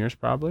past 10 years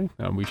probably.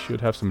 We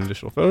should have some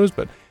additional photos,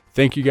 but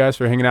thank you guys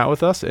for hanging out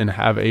with us, and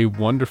have a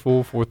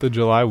wonderful 4th of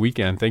July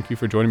weekend. Thank you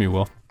for joining me,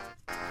 Will.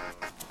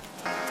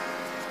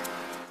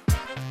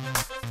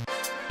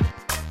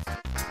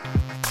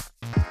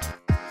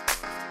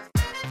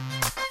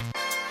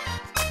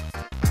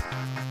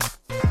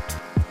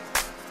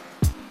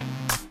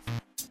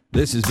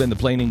 This has been the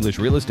Plain English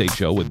Real Estate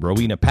Show with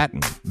Rowena Patton.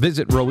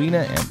 Visit Rowena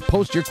and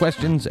post your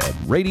questions at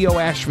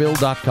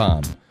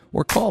radioasheville.com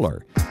or call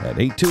her at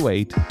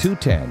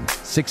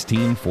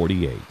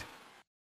 828-210-1648.